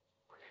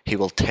 He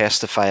will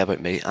testify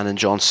about me. And in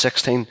John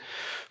 16,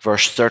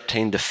 verse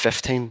 13 to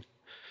 15,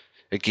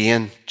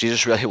 again,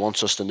 Jesus really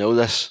wants us to know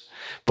this.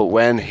 But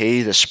when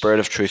he, the Spirit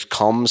of truth,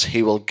 comes,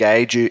 he will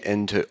guide you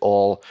into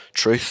all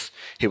truth.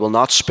 He will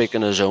not speak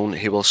on his own.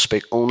 He will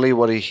speak only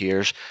what he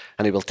hears,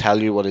 and he will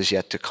tell you what is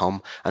yet to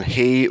come. And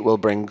he will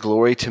bring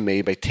glory to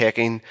me by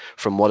taking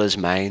from what is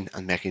mine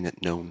and making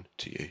it known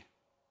to you.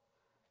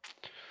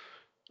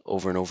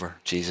 Over and over,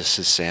 Jesus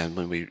is saying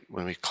when we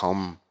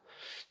come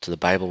to the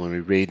Bible, when we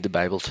read the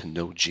Bible, to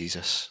know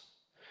Jesus,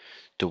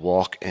 to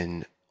walk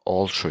in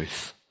all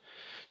truth,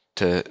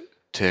 to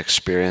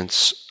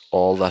experience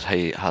all that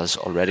he has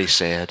already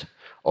said,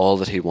 all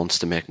that he wants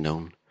to make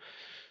known.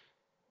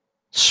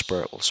 The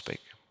Spirit will speak.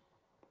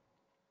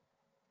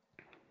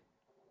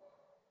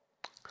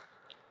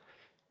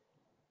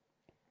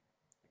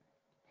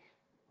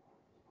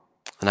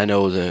 And I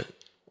know and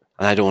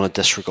I don't want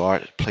to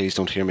disregard, please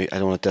don't hear me, I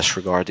don't want to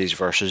disregard these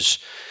verses,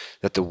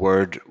 that the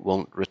word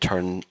won't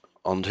return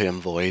unto him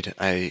void.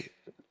 I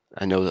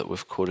know that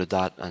we've quoted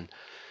that, and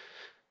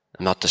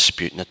I'm not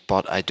disputing it,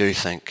 but I don't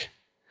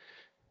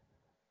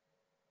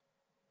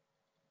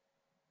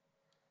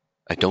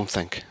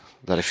think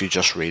that if you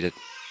just read it,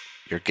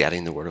 you're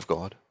getting the Word of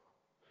God.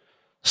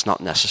 It's not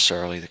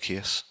necessarily the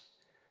case.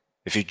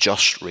 If you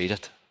just read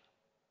it,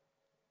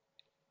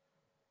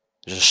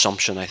 there's an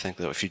assumption, I think,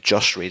 that if you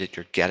just read it,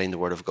 you're getting the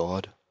Word of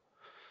God.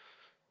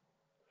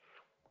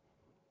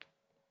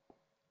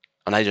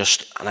 And I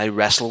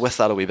wrestle with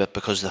that a wee bit,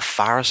 because the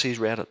Pharisees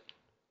read it.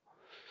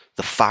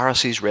 The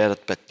Pharisees read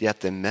it, but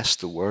yet they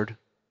missed the Word.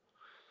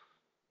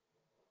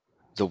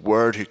 The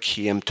Word who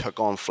came, took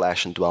on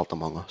flesh, and dwelt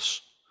among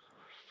us.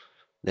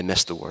 They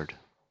missed the Word.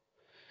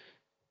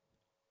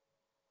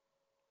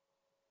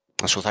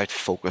 That's without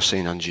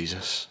focusing on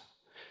Jesus,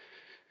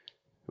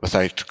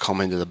 without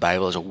coming to the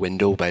Bible as a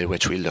window by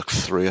which we look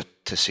through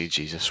it to see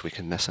Jesus. We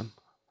can miss him.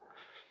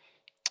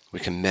 We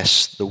can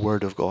miss the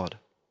Word of God.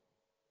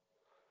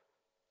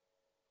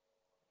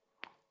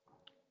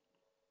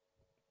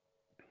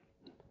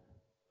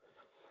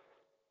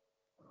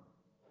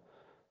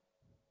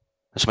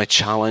 That's my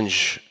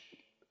challenge.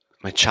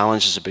 My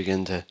challenge as I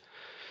begin to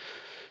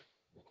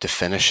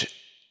finish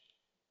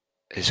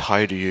is,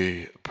 how do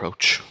you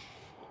approach?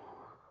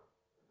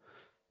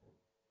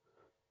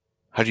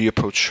 How do you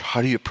approach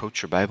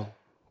your Bible?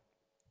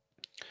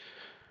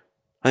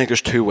 I think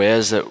there's two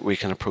ways that we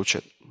can approach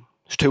it.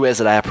 There's two ways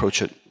that I approach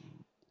it.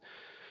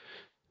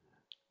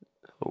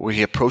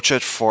 We approach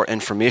it for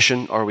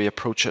information, or we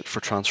approach it for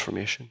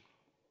transformation.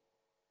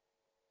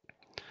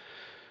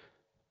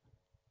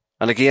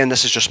 And again,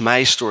 this is just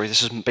my story.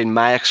 This has been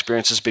my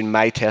experience. This has been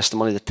my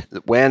testimony,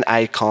 that when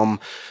I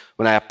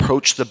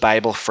approach the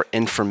Bible for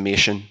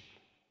information,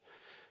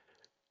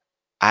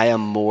 I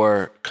am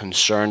more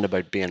concerned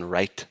about being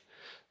right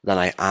than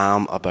I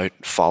am about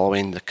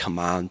following the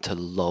command to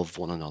love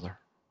one another.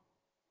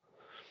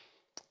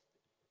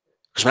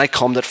 Because when I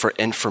come to it for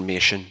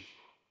information,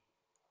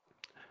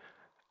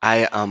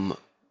 I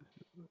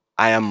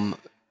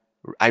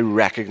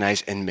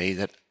recognize in me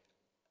that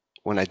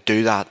when I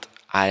do that,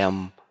 I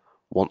am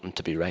wanting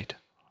to be right.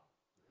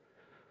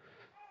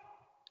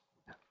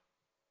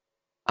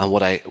 And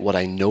what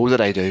I know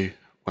that I do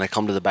when I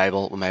come to the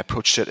Bible, when my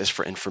approach to it is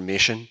for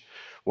information,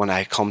 when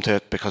I come to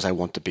it because I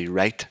want to be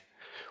right,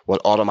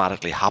 what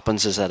automatically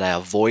happens is that I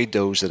avoid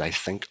those that I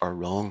think are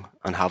wrong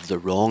and have the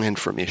wrong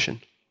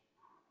information.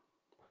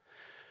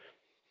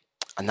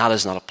 And that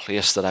is not a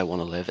place that I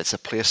want to live. It's a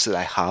place that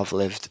I have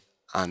lived,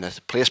 and it's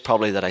a place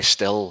probably that I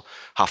still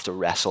have to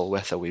wrestle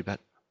with a wee bit.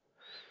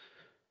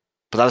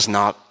 But that is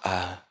not,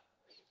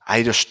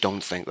 I just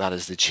don't think that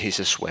is the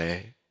Jesus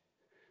way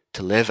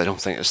to live. I don't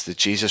think it's the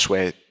Jesus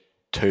way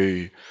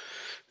to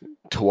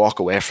walk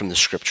away from the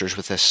Scriptures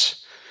with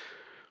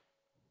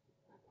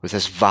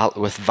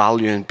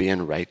value in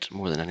being right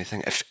more than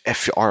anything.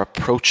 If our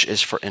approach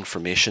is for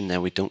information,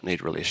 then we don't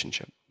need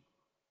relationship.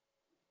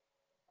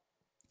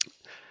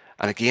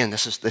 And again,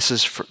 this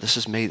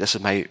is me. This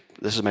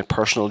is my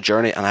personal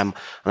journey, and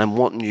I'm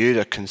wanting you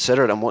to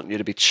consider it. I'm wanting you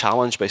to be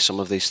challenged by some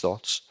of these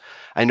thoughts.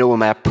 I know when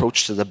my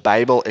approach to the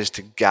Bible is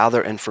to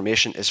gather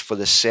information, is for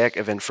the sake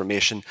of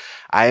information,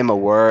 I am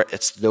aware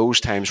it's those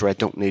times where I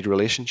don't need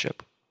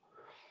relationship.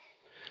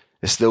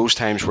 It's those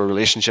times where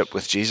relationship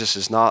with Jesus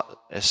is not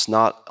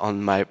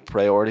on my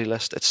priority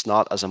list. It's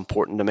not as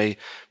important to me,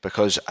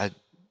 because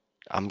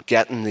I'm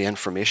getting the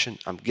information.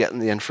 I'm getting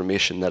the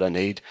information that I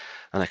need,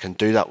 and I can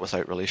do that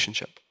without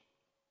relationship.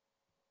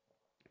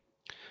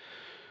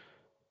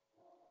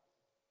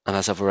 And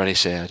as I've already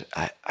said,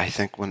 I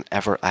think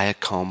whenever I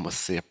come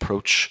with the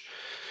approach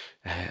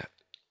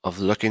of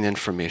looking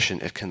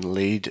information, it can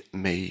lead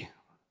me,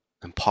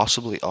 and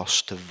possibly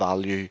us, to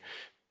value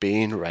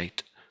being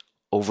right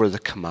over the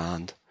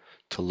command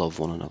to love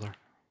one another.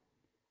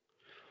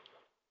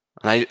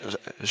 And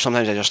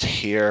sometimes I just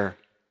hear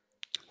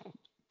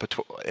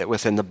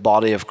within the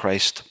body of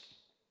Christ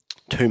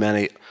Too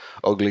many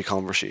ugly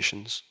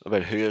conversations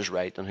about who is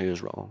right and who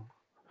is wrong.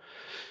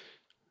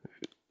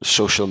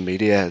 Social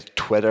media,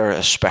 Twitter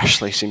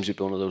especially, seems to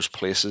be one of those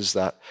places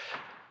that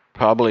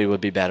probably would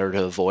be better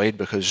to avoid,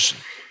 because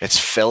it's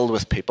filled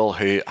with people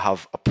who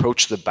have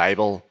approached the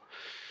Bible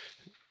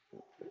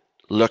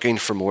looking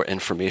for more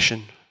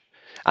information.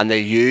 And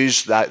they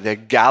use that, they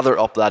gather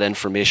up that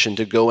information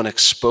to go and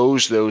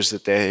expose those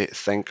that they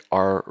think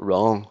are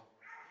wrong,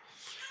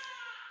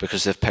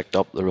 because they've picked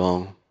up the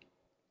wrong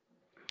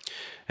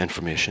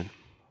information.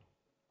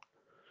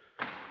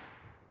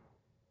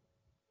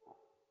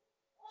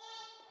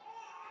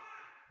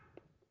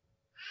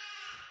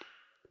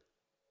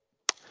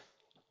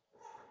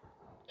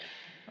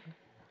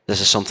 This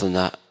is something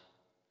that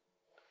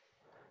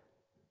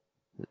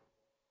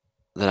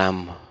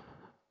I'm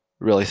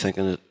really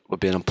thinking it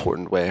would be an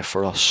important way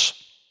for us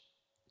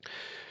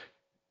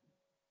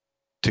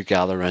to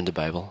gather around the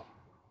Bible.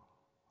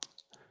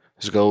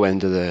 Is go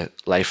into the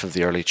life of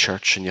the early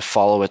church and you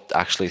follow it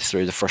actually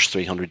through the first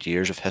 300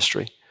 years of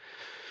history.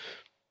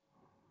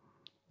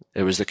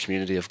 It was the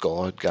community of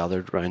God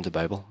gathered around the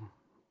Bible.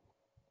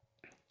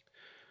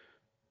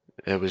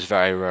 It was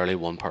very rarely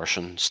one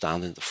person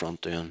standing at the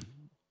front doing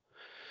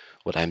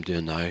what I'm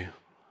doing now.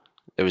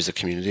 It was the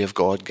community of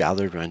God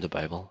gathered around the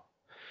Bible,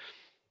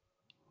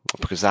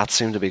 because that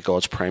seemed to be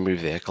God's primary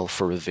vehicle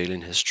for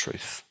revealing his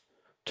truth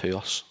to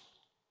us.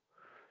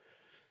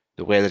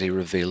 The way that he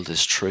revealed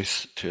his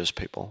truth to his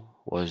people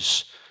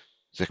was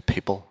the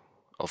people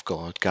of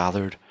God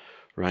gathered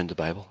around the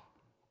Bible.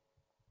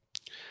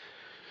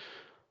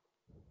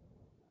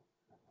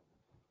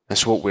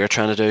 That's what we're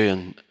trying to do,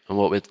 and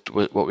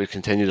what we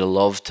continue to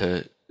love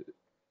to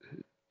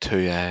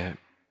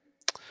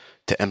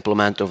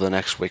implement over the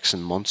next weeks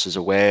and months is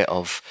a way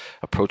of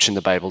approaching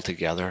the Bible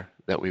together,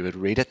 that we would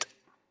read it.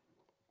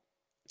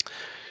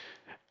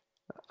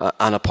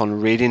 And upon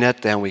reading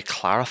it, then we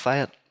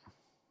clarify it.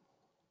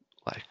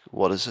 Like,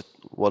 what is it?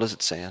 What is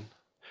it saying?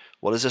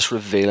 What is this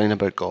revealing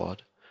about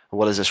God? And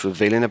what is this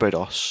revealing about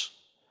us?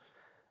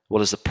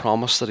 What is the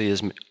promise that he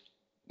is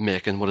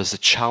making? What is the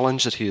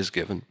challenge that he has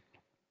given?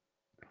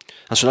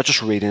 And so not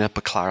just reading it,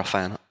 but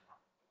clarifying it.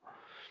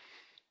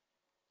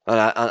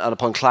 And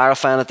upon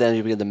clarifying it, then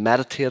you begin to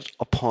meditate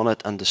upon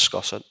it and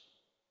discuss it.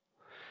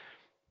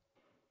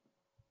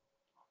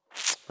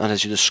 And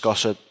as you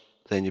discuss it,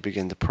 then you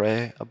begin to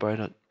pray about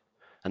it.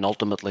 And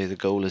ultimately, the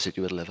goal is that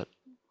you would live it.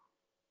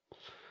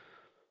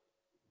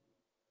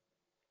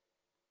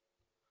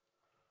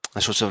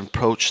 And so it's an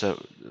approach that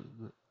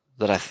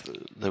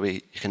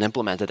you can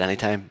implement at any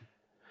time.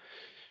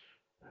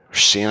 We're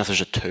seeing if there's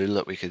a tool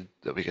that we could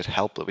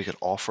help, that we could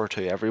offer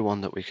to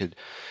everyone, that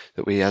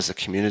we as the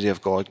community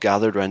of God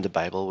gathered around the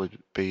Bible would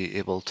be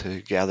able to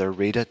together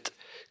read it,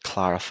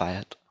 clarify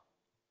it,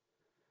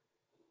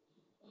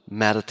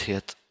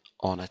 meditate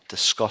on it,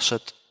 discuss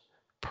it,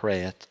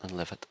 pray it, and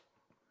live it.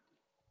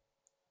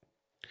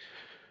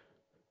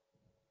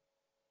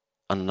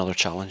 And another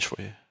challenge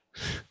for you.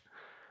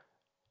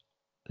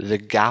 The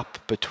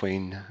gap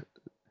between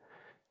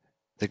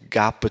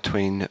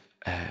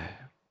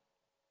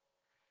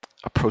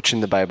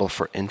approaching the Bible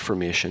for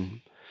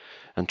information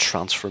and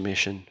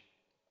transformation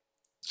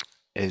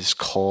is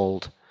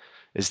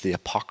the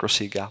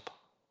hypocrisy gap.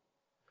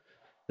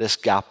 This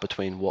gap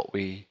between what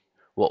we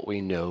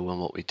know and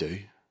what we do.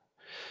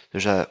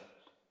 There's a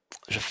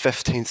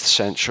 15th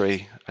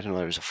century, I don't know,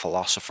 there was a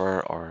philosopher,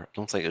 or I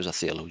don't think it was a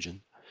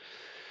theologian,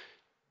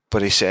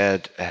 but he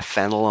said,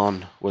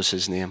 Fenelon was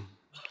his name.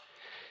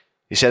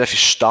 He said, if you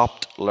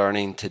stopped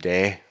learning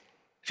today,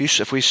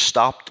 if we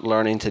stopped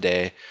learning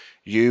today,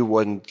 you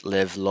wouldn't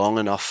live long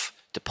enough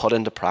to put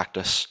into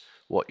practice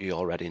what you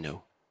already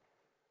know.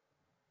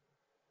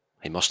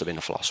 He must have been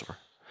a philosopher.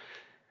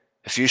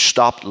 If you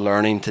stopped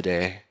learning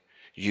today,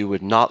 you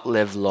would not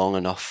live long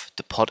enough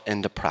to put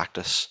into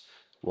practice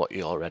what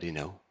you already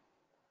know.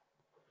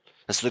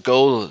 That's the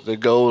goal. The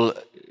goal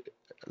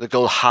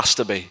has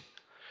to be.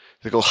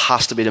 The goal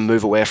has to be to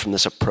move away from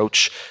this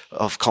approach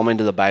of coming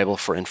to the Bible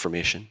for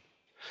information.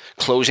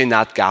 Closing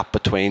that gap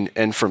between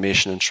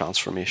information and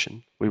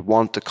transformation. We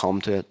want to come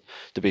to it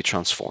to be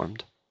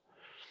transformed.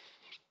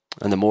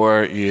 And the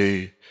more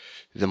you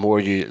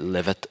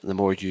live it, the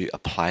more you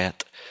apply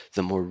it,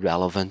 the more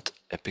relevant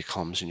it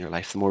becomes in your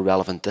life. The more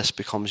relevant this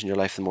becomes in your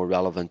life, the more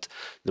relevant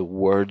the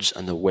words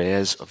and the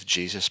ways of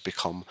Jesus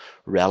become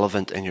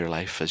relevant in your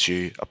life as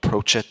you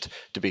approach it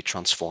to be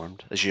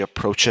transformed, as you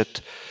approach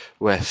it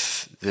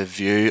with the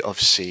view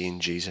of seeing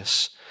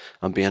Jesus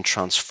and being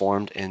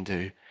transformed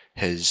into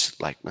his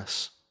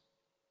likeness.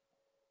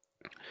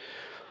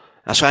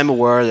 And so I'm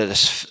aware that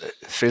this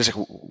feels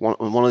like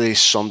one of these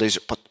Sundays,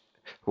 but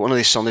one of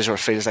these Sundays where it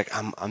feels like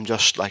I'm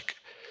just like,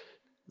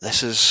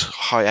 this is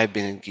how I've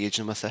been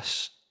engaging with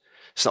this.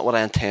 It's not what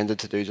I intended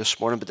to do this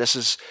morning, but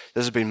this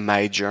has been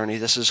my journey.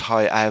 This is how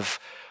I've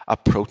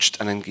approached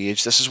and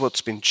engaged. This is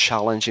what's been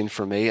challenging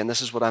for me, and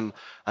this is what I'm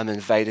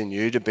inviting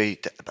you to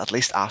at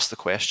least ask the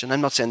question.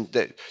 I'm not saying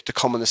that to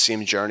come on the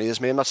same journey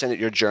as me. I'm not saying that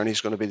your journey is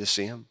going to be the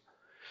same.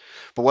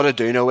 But what I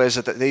do know is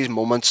that these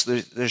moments,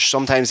 there's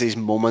sometimes these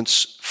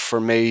moments for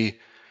me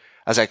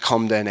as I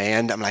come to an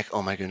end, I'm like,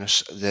 oh my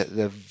goodness,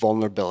 the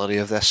vulnerability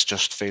of this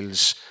just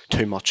feels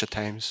too much at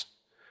times.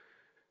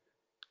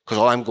 Because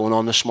all I'm going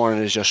on this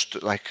morning is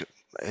just like,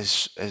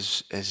 is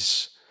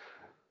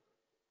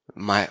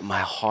my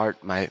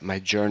heart, my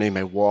journey,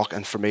 my walk,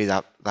 and for me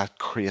that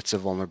creates a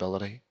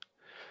vulnerability.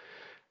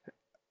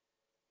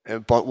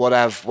 But what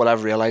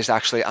I've realized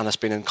actually, and it's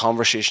been in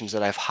conversations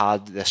that I've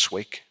had this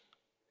week,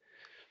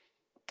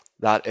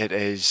 that it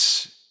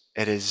is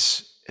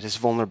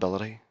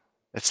vulnerability.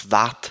 It's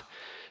that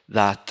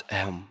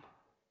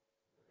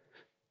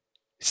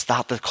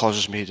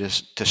causes me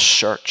to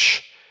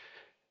search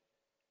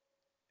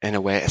in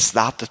a way. It's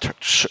that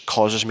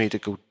causes me to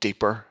go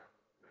deeper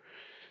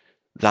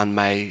than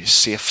my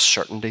safe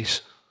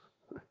certainties,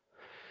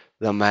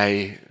 than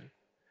my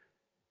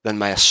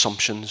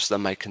assumptions,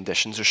 than my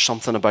conditions. There's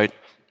something about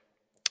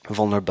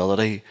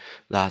vulnerability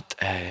that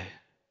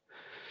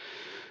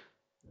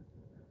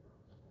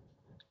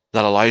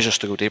allows us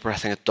to go deeper. I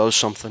think it does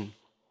something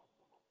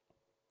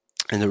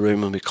in the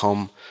room when we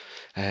come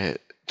to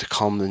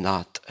come in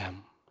that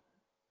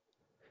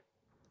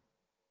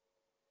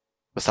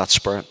with that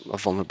spirit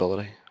of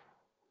vulnerability.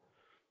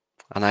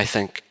 And I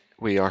think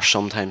we are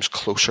sometimes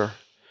closer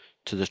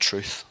to the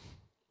truth.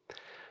 I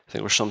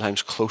think we're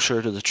sometimes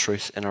closer to the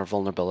truth in our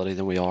vulnerability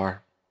than we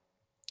are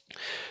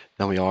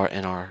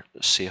in our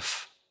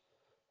safe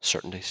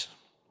certainties.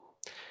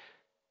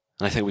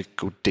 And I think we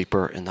go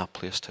deeper in that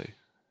place too.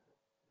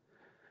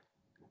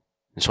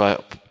 And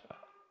so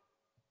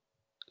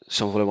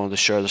some of what I wanted to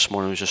share this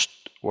morning was just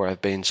where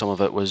I've been. Some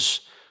of it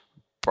was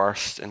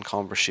birthed in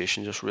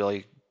conversation, just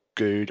really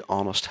good,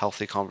 honest,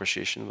 healthy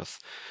conversation with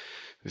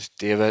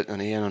David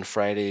and Ian on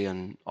Friday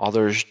and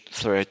others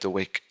throughout the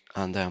week.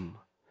 And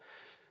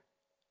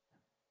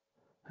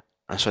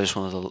so I just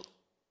wanted to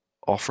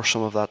offer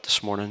some of that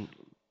this morning.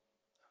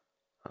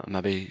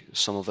 Maybe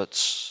some of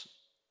it's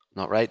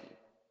not right.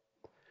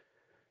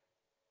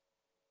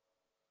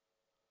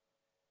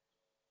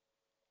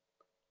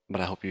 But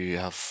I hope you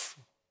have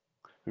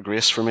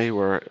grace for me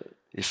where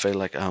you feel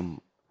like I'm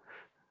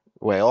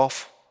way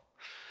off.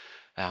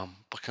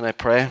 But can I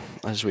pray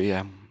as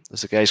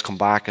the guys come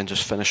back and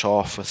just finish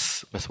off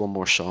with one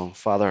more song?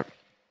 Father,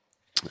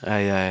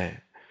 I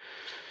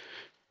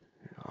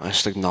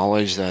just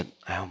acknowledge that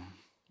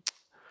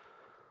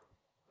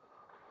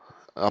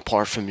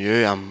apart from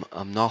you, I'm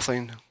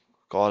nothing.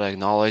 God, I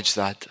acknowledge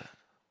that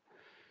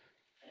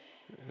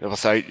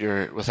without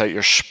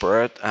your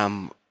Spirit,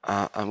 I'm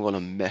going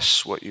to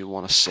miss what you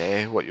want to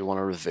say, what you want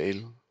to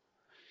reveal.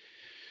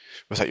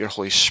 Without your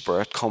Holy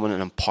Spirit coming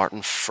and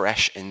imparting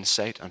fresh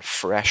insight and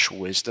fresh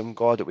wisdom,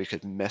 God, that we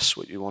could miss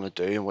what you want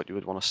to do and what you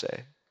would want to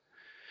say.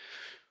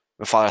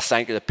 And Father,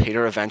 thank you that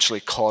Peter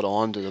eventually caught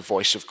on to the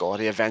voice of God.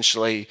 He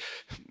eventually,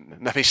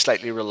 maybe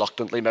slightly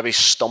reluctantly, maybe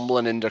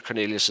stumbling into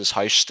Cornelius'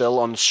 house,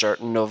 still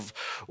uncertain of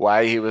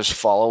why he was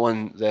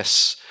following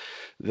this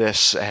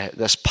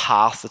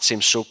path that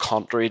seemed so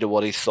contrary to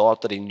what he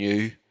thought that he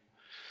knew.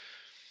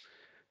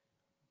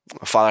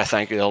 Father, I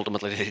thank you that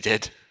ultimately he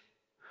did.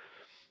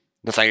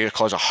 And thank you to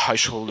cause a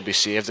household to be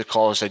saved, to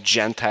cause a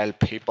Gentile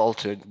people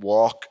to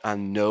walk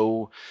and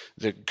know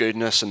the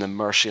goodness and the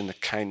mercy and the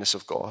kindness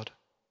of God.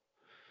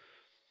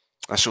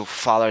 And so,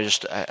 Father, I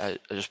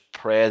just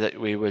pray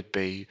that we would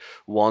be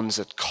ones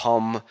that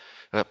come,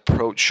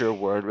 approach your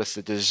word with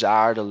the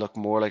desire to look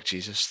more like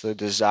Jesus, the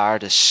desire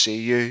to see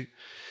you,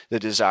 the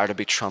desire to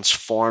be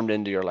transformed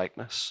into your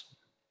likeness.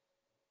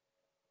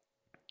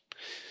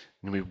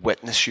 And we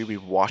witness you, we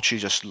watch you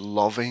just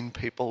loving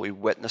people. We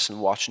witness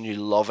and watching you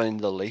loving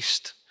the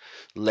least,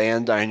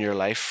 laying down your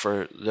life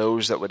for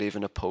those that would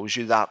even oppose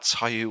you. That's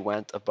how you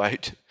went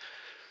about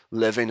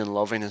living and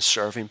loving and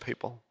serving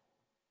people.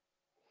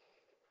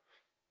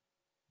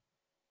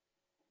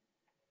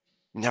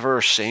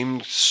 Never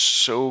seemed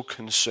so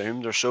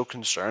consumed or so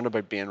concerned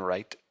about being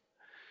right.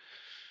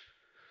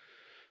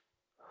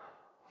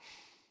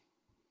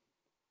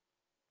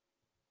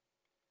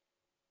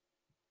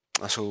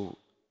 And so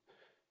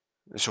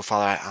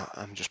Father,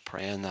 I'm just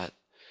praying that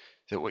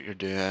what you're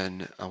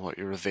doing and what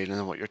you're revealing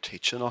and what you're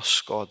teaching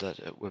us, God, that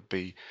it would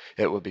be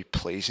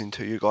pleasing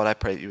to you, God. I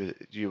pray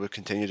that you would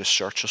continue to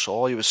search us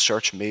all. You would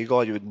search me,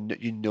 God.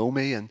 You know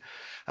me, and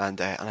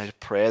I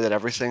pray that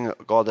everything,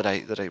 God, that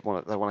I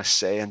want to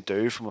say and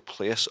do from a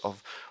place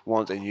of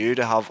wanting you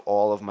to have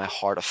all of my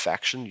heart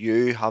affection,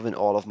 you having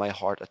all of my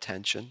heart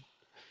attention.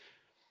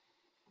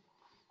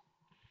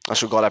 And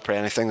so, God, I pray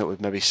anything that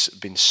would maybe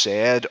been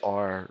said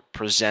or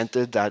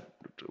presented that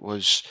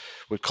would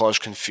cause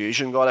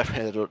confusion, God, I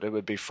pray that it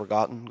would be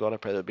forgotten. God, I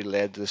pray that it would be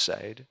laid to the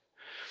side.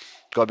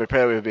 God, I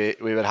pray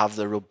we would have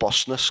the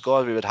robustness,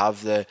 God. We would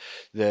have the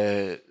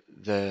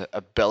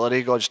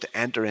ability, God, just to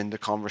enter into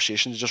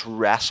conversations, just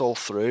wrestle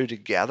through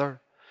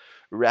together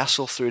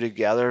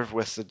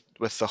with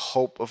the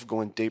hope of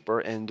going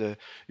deeper into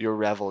your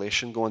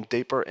revelation, going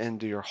deeper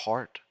into your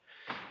heart,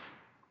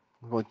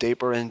 going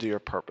deeper into your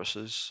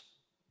purposes.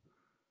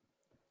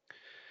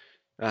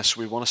 So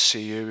we want to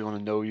see you, we want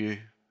to know you.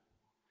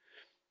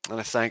 And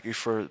I thank you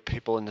for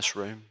people in this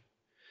room.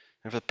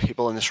 And for the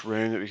people in this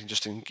room that we can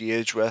just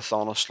engage with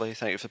honestly.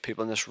 Thank you for the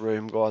people in this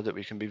room, God, that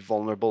we can be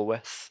vulnerable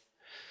with.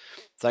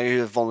 Thank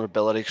you that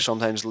vulnerability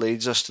sometimes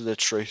leads us to the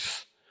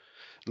truth.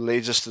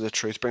 Leads us to the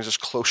truth, brings us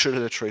closer to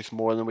the truth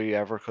more than we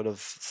ever could have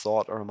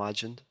thought or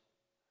imagined.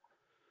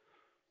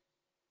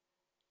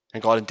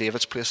 And God, in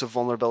David's place of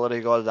vulnerability,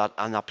 God,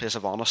 that place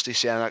of honesty,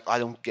 saying, I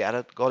don't get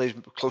it. God, he's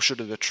closer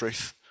to the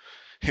truth.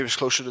 He was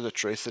closer to the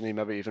truth than he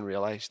maybe even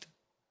realized.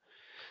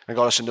 And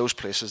God, it's in those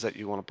places that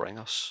you want to bring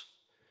us.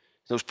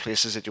 Those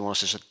places that you want us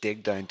to just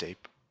dig down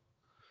deep.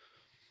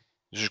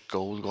 There's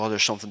gold, God.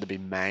 There's something to be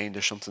mined.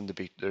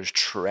 There's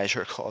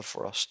treasure, God,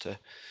 for us to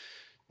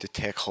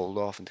take hold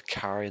of and to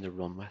carry and to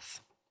run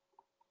with.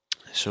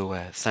 So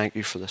thank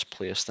you for this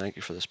place. Thank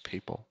you for this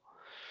people.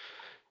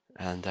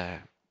 And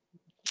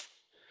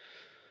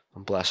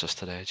bless us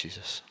today,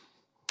 Jesus.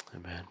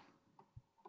 Amen.